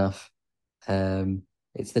wasn't enough.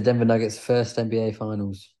 It's the Denver Nuggets' first NBA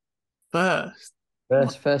Finals, first.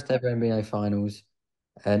 What? first ever NBA Finals.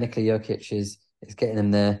 Nikola Jokic is getting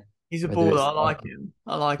them there, He's a whether baller. it's I like him.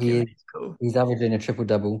 I like him. he He's cool. he's averaging a triple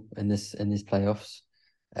double in this playoffs.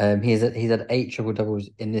 He's had 8 triple doubles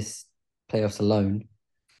in this playoffs alone.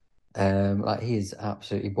 Like he is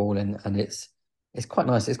absolutely balling, and it's quite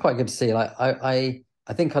nice. It's quite good to see. Like I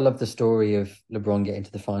think I love the story of LeBron getting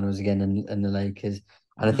to the finals again and the Lakers,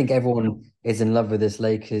 and I Mhm. think everyone is in love with this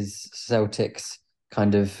Lakers Celtics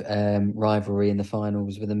kind of rivalry in the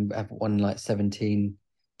finals with them have won like 17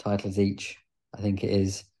 titles each. I think it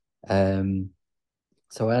is. Um,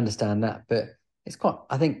 so I understand that, but it's quite.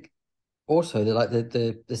 I think also that like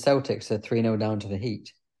the Celtics are 3-0 down to the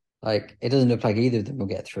Heat. Like it doesn't look like either of them will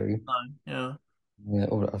get through. No, yeah.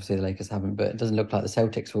 Or obviously the Lakers haven't, but it doesn't look like the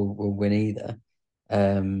Celtics will win either.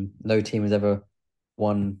 No team has ever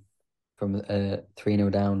won from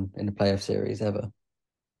 3-0 down in a playoff series ever.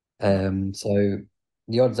 So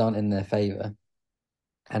the odds aren't in their favor,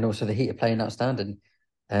 and also the Heat are playing outstanding.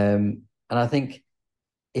 And I think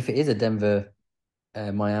if it is a Denver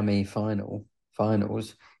Miami finals,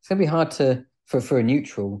 it's going to be hard to for a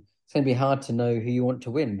neutral. It's going to be hard to know who you want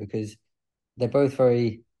to win because they're both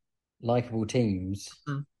very likable teams.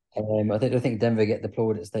 Mm. I think Denver get the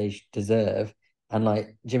plaudits they deserve, and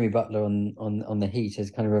like Jimmy Butler on the Heat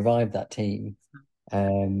has kind of revived that team.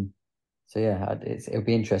 Um, so yeah, it'll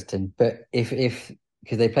be interesting. But if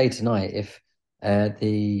because they play tonight, if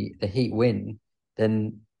the Heat win,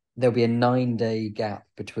 then there'll be a 9-day gap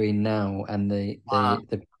between now and Wow.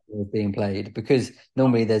 the being played because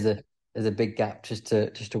normally there's a big gap just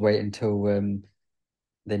to wait until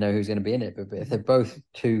they know who's going to be in it. But if they're both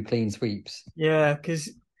two clean sweeps, Yeah, because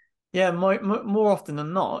yeah, more often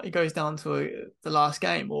than not, it goes down to the last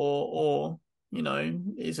game, or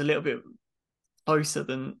is a little bit closer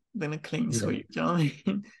than a clean yeah, sweep. Do you know what I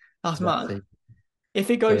mean? That's mad. exactly. If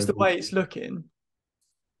it So goes it'll the be, way it's looking,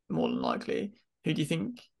 more than likely, who do you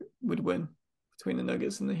think would win between the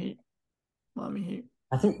Nuggets and the Heat, Miami Heat?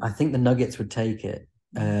 I think the Nuggets would take it.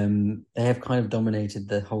 Mm. They have kind of dominated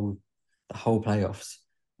the whole playoffs.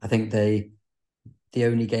 I think the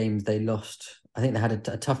only games they lost, I think they had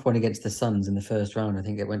a tough one against the Suns in the first round. I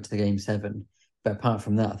think it went to the game seven. But apart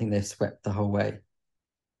from that, I think they've swept the whole way.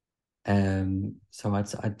 So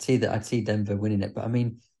I'd see Denver winning it. But I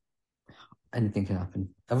mean, anything can happen.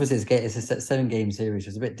 Obviously, it's a 7-game series.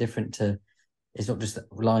 It's a bit different to. It's not just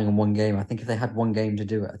relying on one game. I think if they had one game to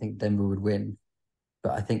do it, I think Denver would win.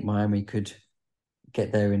 But I think Miami could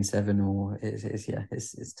get there in seven, or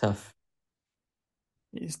it's tough.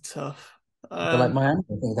 It's tough. But like Um, Miami,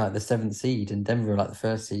 I think like the seventh seed, and Denver are like the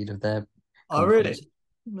first seed of their oh really? conference. So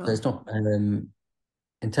No, it's not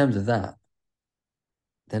in terms of that,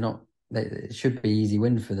 they're not. It should be easy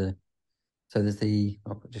win for the. So there's it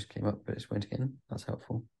just came up, but it's went again. That's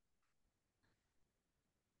helpful.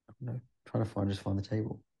 No, trying to find the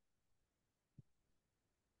table.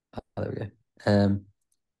 Oh, there we go.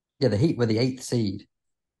 Yeah, the Heat were the eighth seed,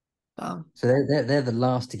 damn, so they're the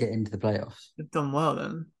last to get into the playoffs. they've done well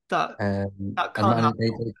then. That And can't I mean,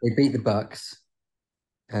 happen. they beat the Bucks.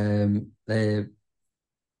 They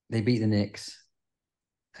beat the Knicks.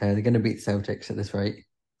 They're going to beat the Celtics at this rate.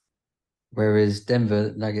 Whereas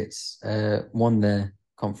Denver Nuggets won their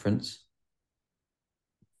conference,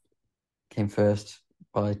 came first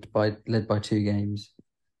by led by 2 games.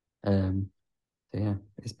 Um, so yeah,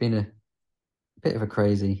 it's been a bit of a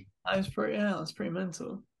crazy. That's pretty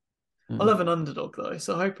mental. I Mm, love an underdog though,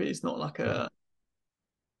 so I hope it's not like yeah, a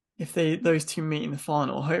if they those two meet in the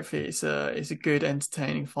final. Hopefully, it's a good,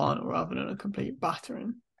 entertaining final rather than a complete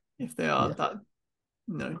battering. If they are yeah.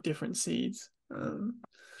 that different seeds.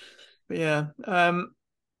 But yeah,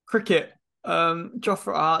 cricket.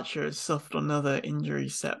 Jofra Archer has suffered another injury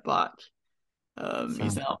setback.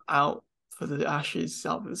 He's Sam, now out for the Ashes,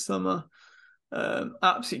 out for the summer.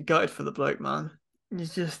 Absolutely gutted for the bloke, man.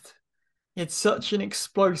 He's just he had such an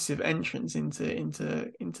explosive entrance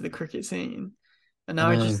into the cricket scene, and I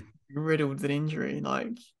now he's know. just riddled with an injury.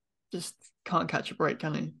 Like, just can't catch a break,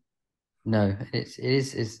 can he? No,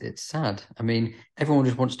 it's sad. I mean, everyone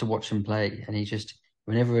just wants to watch him play, and he just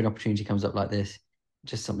whenever an opportunity comes up like this,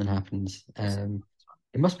 just something happens.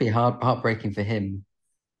 It must be heartbreaking for him.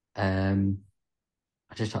 Um,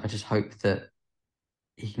 I just hope that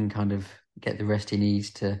he can kind of get the rest he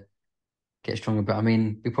needs to get stronger. But I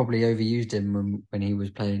mean, we probably overused him when he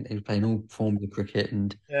was playing. He was playing all forms of cricket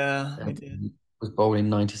and Yeah, we did. was bowling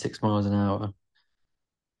 96 miles an hour.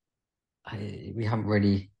 We haven't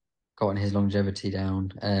really gotten his longevity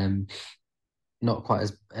down. Not quite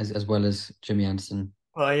as well as Jimmy Anderson.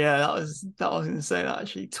 Well, yeah, that was going to say that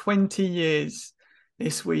actually. 20 years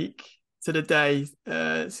this week to the day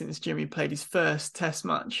since Jimmy played his first Test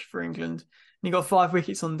match for England, and he got 5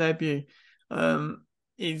 wickets on debut.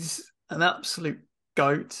 He's an absolute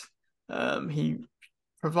goat. He,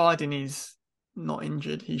 providing he's not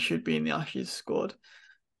injured, he should be in the Ashes squad.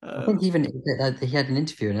 I think Um, even he had an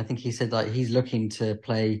interview, and I think he said like he's looking to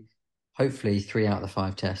play hopefully 3 out of the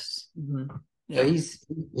 5 tests. mhm. So Yeah,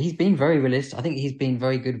 he's been very realistic. I think he's been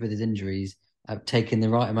very good with his injuries, taking the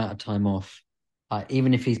right amount of time off.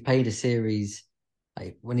 Even if he's played a series,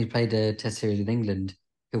 when he played a test series with England,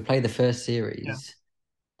 he'll play the first yeah, series,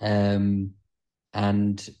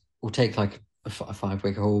 and will take like a 5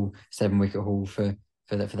 wicket haul, 7 wicket haul for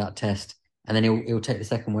that test, and then he'll take the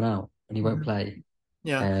second one out and he won't Mhm. play.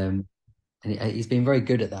 Yeah, Um, and he's been very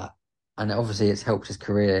good at that, and obviously it's helped his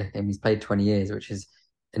career. And he's played 20 years, which is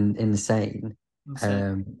insane. insane.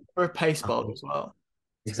 Um, For a pace I bowler think as well. To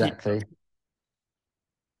keep exactly.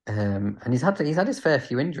 And he's had his fair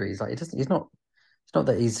few injuries. Like it doesn't. He's not. It's not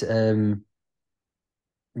that he's been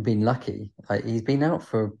lucky. Like he's been out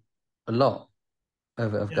for a lot yeah.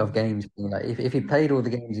 of games. Like if he played all the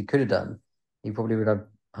games he could have done, he probably would have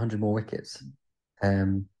 100 more wickets.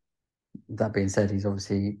 Um, that being said, he's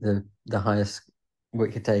obviously the highest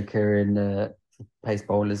wicket taker in pace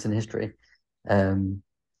bowlers in history. Um,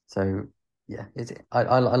 so yeah,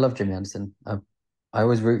 I love Jimmy Anderson. I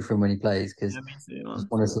always root for him when he plays because Yeah, me too, I just man.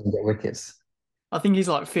 want to see him get wickets. I think he's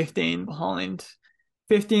like 15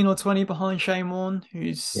 or 20 behind Shane Warne, Yeah.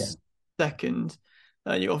 who's second.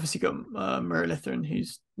 You obviously got Murray Lithron,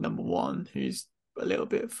 who's number one, who's a little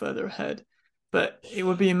bit further ahead. But it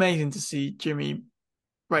would be amazing to see Jimmy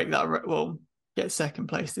break that, well, get second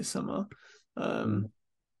place this summer. Um, Mm.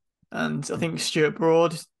 and I think Stuart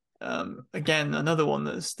Broad, again, another one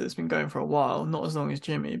that's been going for a while, not as long as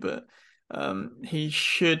Jimmy, but he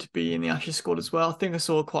should be in the Ashes squad as well. I think I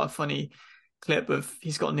saw quite a funny clip of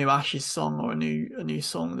he's got a new Ashes song or a new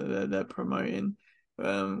song that they're promoting,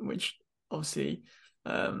 which obviously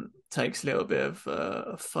takes a little bit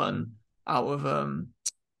of fun out of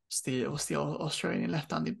what's the Australian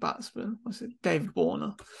left-handed batsman? What's it? David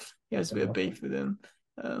Warner. He has a bit of beef with him.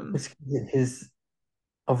 Um, It's because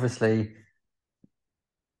obviously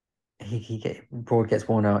Broad gets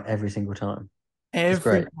worn out every single time, which is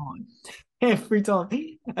every great. time, every time,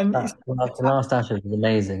 and it's The last Ashes was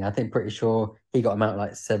amazing. I think pretty sure he got him out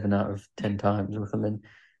like 7 out of 10 times or something.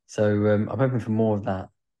 So I'm hoping for more of that.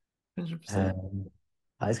 100%. Um,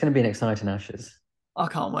 it's going to be an exciting Ashes. I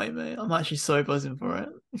can't wait, mate. I'm actually so buzzing for it.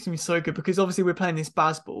 It's gonna be so good because obviously we're playing this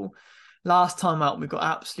Bazball. Last time out, we got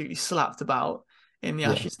absolutely slapped about in the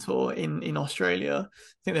Yeah. Ashes tour in Australia.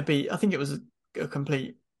 I think it was a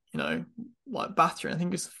complete, you know, like battering. I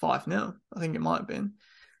think it was 5-0. I think it might have been.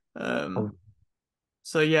 Um, Oh,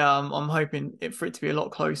 so yeah, I'm hoping for it to be a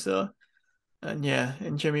lot closer. And yeah,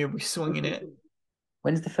 and Jimmy will be swinging it.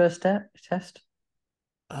 when's the first test?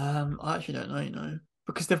 I actually don't know,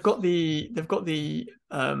 because they've got the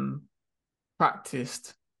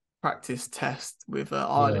practice test with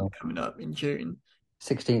Ireland Yeah, coming up in June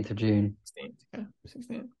 16th of June. 16th. Okay,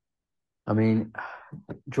 16th. I mean,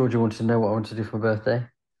 Georgia wanted to know what I want to do for my birthday.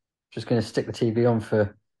 Just going to stick the TV on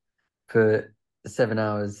for 7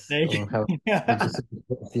 hours There or you how go. just to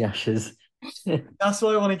watch the Ashes. That's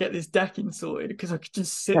why I want to get this decking sorted because I could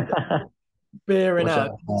just sit there, beer in Watch hand,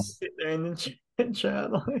 out. just sit there in the chair.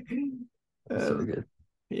 Like, So um, good.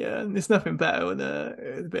 yeah, and there's nothing better with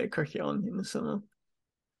a bit of cricket on in the summer.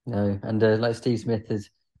 No, and like Steve Smith is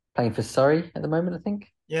playing for Surrey at the moment, I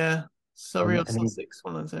think, Yeah, Surrey or and Sussex,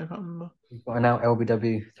 one of those, I can't remember. he's got an out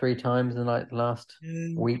LBW 3 times in like the last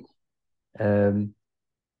Yeah. week. Um,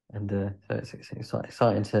 and so it's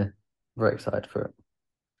exciting to very excited for it.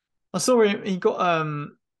 I saw him.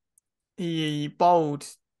 He bowled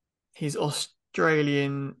his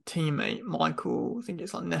Australian teammate Michael. I think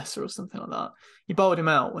it's like Nessa or something like that. He bowled him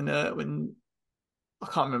out when I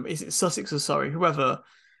can't remember. Is it Sussex or Surrey? Whoever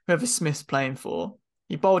Smith's playing for.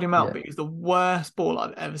 He bowled him out, Yeah. but it was the worst ball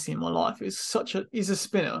I've ever seen in my life. It was he's a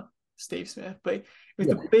spinner, Steve Smith, but it was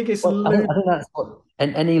Yeah. the biggest Well, I think loop. I think that's what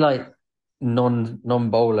and any like non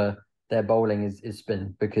bowler, their bowling is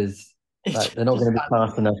spin because It like they're not just going to be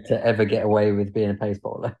fast enough to ever get away with being a pace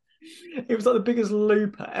bowler. it was like the biggest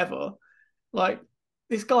looper ever. Like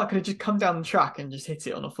this guy could have just come down the track and just hit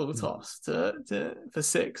it on a full toss to for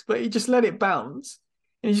six, but he just let it bounce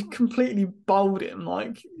and he just completely bowled him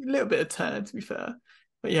like a little bit of turn to be fair.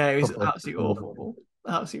 But yeah, it was Proper. absolutely awful ball.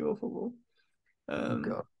 Absolutely awful ball. Oh Um,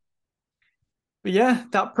 God. but yeah,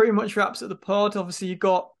 that pretty much wraps up the pod. Obviously, you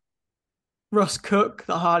got Russ Cook,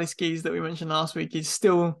 the Hardy skis that we mentioned last week, is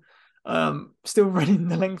still running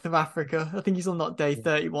the length of Africa. I think he's on like day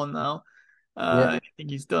 31 now. Yeah. I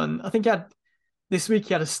think he's done. I think this week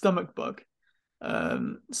he had a stomach bug.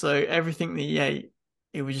 So everything that he ate,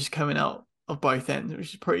 it was just coming out of both ends,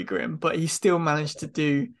 which is pretty grim. But he still managed to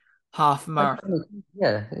do half a Like, marathon.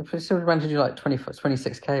 yeah. If it's still managed to do like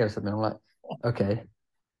 26K or something, I'm like, okay.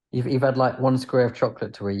 You've had like one square of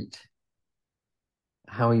chocolate to eat.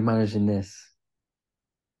 How are you managing this?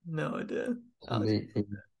 No idea. Absolutely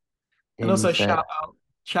And also insane.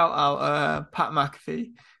 shout out Pat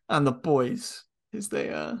McAfee and the boys because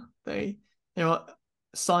they're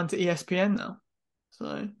signed to ESPN now,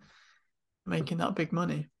 so making that big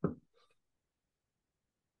money.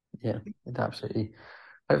 Yeah, it absolutely.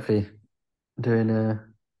 Hopefully, doing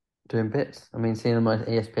doing bits. I mean, seeing them on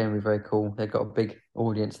ESPN was very cool. They've got a big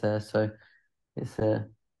audience there, so it's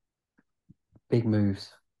big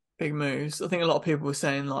moves. Big moves. I think a lot of people were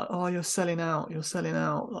saying like, "Oh, you're selling out."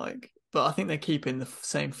 Like, but I think they're keeping the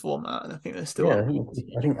same format, and I think they're still Yeah,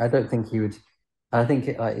 up. I don't think he would. I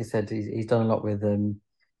think, like you said, he's done a lot with a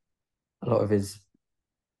lot of his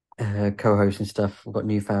co-hosts and stuff. We've got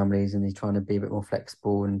new families, and he's trying to be a bit more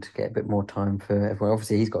flexible and to get a bit more time for everyone.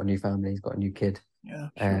 Obviously, he's got a new family, he's got a new kid, Yeah,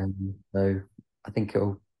 sure. so I think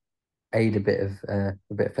it'll aid a bit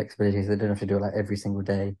of flexibility, so they don't have to do it like every single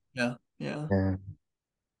day, Yeah, yeah, uh,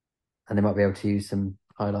 and they might be able to use some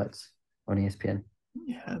highlights on ESPN.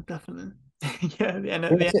 yeah, definitely. Yeah, the The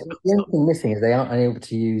NFL stuff only thing missing is they aren't able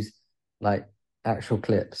to use like actual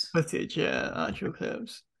clips. footage, yeah, actual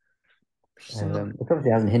clips. Which is annoying. It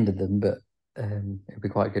obviously hasn't hindered them, but it'd be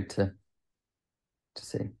quite good to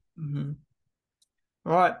see. Mhm.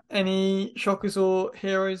 All right. Any shockers or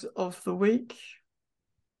heroes of the week?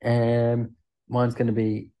 Um, Mine's going to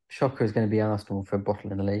be shocker is going to be Arsenal for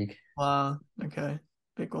bottling the league. Wow. Okay.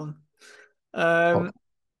 Big one. Top. Um,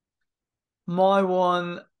 my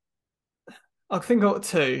one, I think I got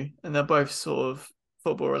two, and they're both sort of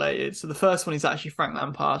football related. So the first one is actually Frank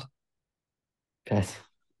Lampard. Yes.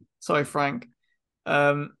 Sorry, Frank.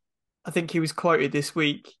 Um, I think he was quoted this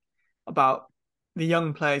week about the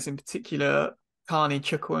young players, in particular, Carney,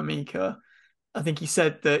 Chukwuemeka and Mika. I think he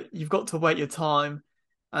said that you've got to wait your time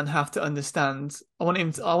and have to understand. I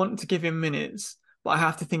want to give him minutes, but I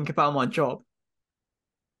have to think about my job,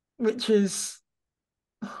 which is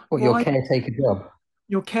What your why caretaker job?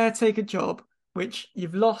 your caretaker job, which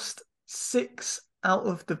you've lost six out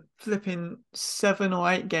of the flipping 7 or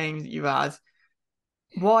 8 games that you've had.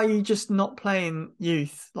 Why are you just not playing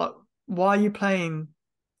youth? Like, why are you playing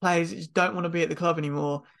players that just don't want to be at the club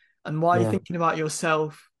anymore? And why are you Yeah, thinking about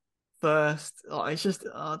yourself first? Like, it's just,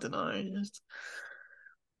 I don't know, just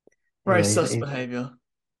very yeah. sus behavior.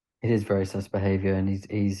 It is very sus behaviour, and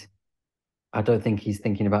he's. I don't think he's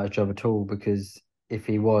thinking about his job at all because if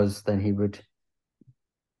he was, then he would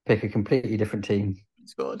pick a completely different team.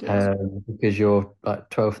 Squad, yeah. Because you're like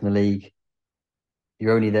 12th in the league,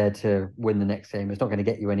 you're only there to win the next game. It's not going to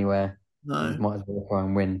get you anywhere. You No, might as well try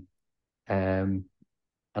and win. Um,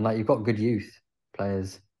 and like you've got good youth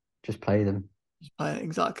players, just play them. just play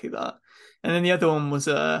exactly that. And then the other one was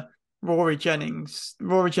Rory Jennings.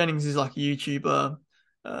 Rory Jennings is like a YouTuber,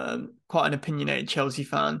 quite an opinionated Chelsea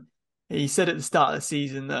fan. He said at the start of the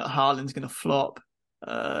season that Haaland's going to flop.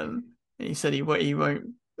 And he said he won't he'll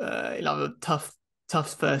have a tough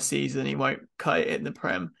first season. He won't cut it in the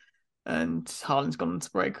Prem. And Haaland's gone on to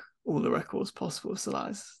break all the records possible. So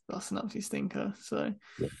that's an absolute stinker. So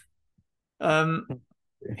Yeah. um, I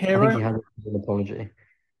think he hero. has an apology.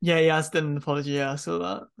 Yeah, he has done an apology. Yeah, I saw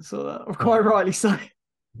that. I saw that. Quite rightly so.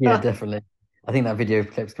 Yeah, definitely. I think that video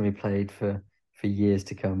clip's going to be played for years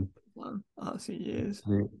to come. Man, absolute years.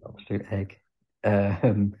 Absolute egg.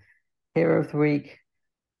 Um, Hero of the week.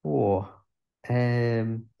 War.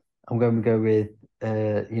 I'm going to go with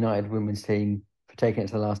United women's team for taking it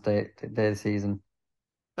to the last day of the season.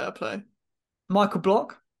 Fair play. Michael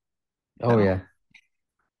Block. Oh Emma, yeah,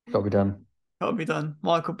 got to be done. gotta be done.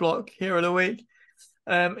 Michael Block, hero of the week.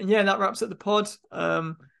 And yeah, that wraps up the pod.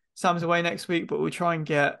 Sam's away next week, but we'll try and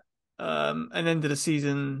get an end of the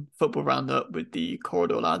season football roundup with the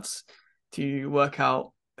corridor lads to work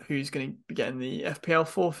out who's going to be getting the FPL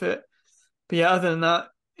forfeit. But yeah, other than that,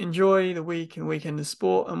 enjoy the week and weekend of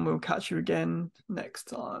sport, and we'll catch you again next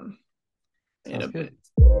time in a Sounds good.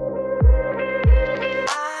 bit.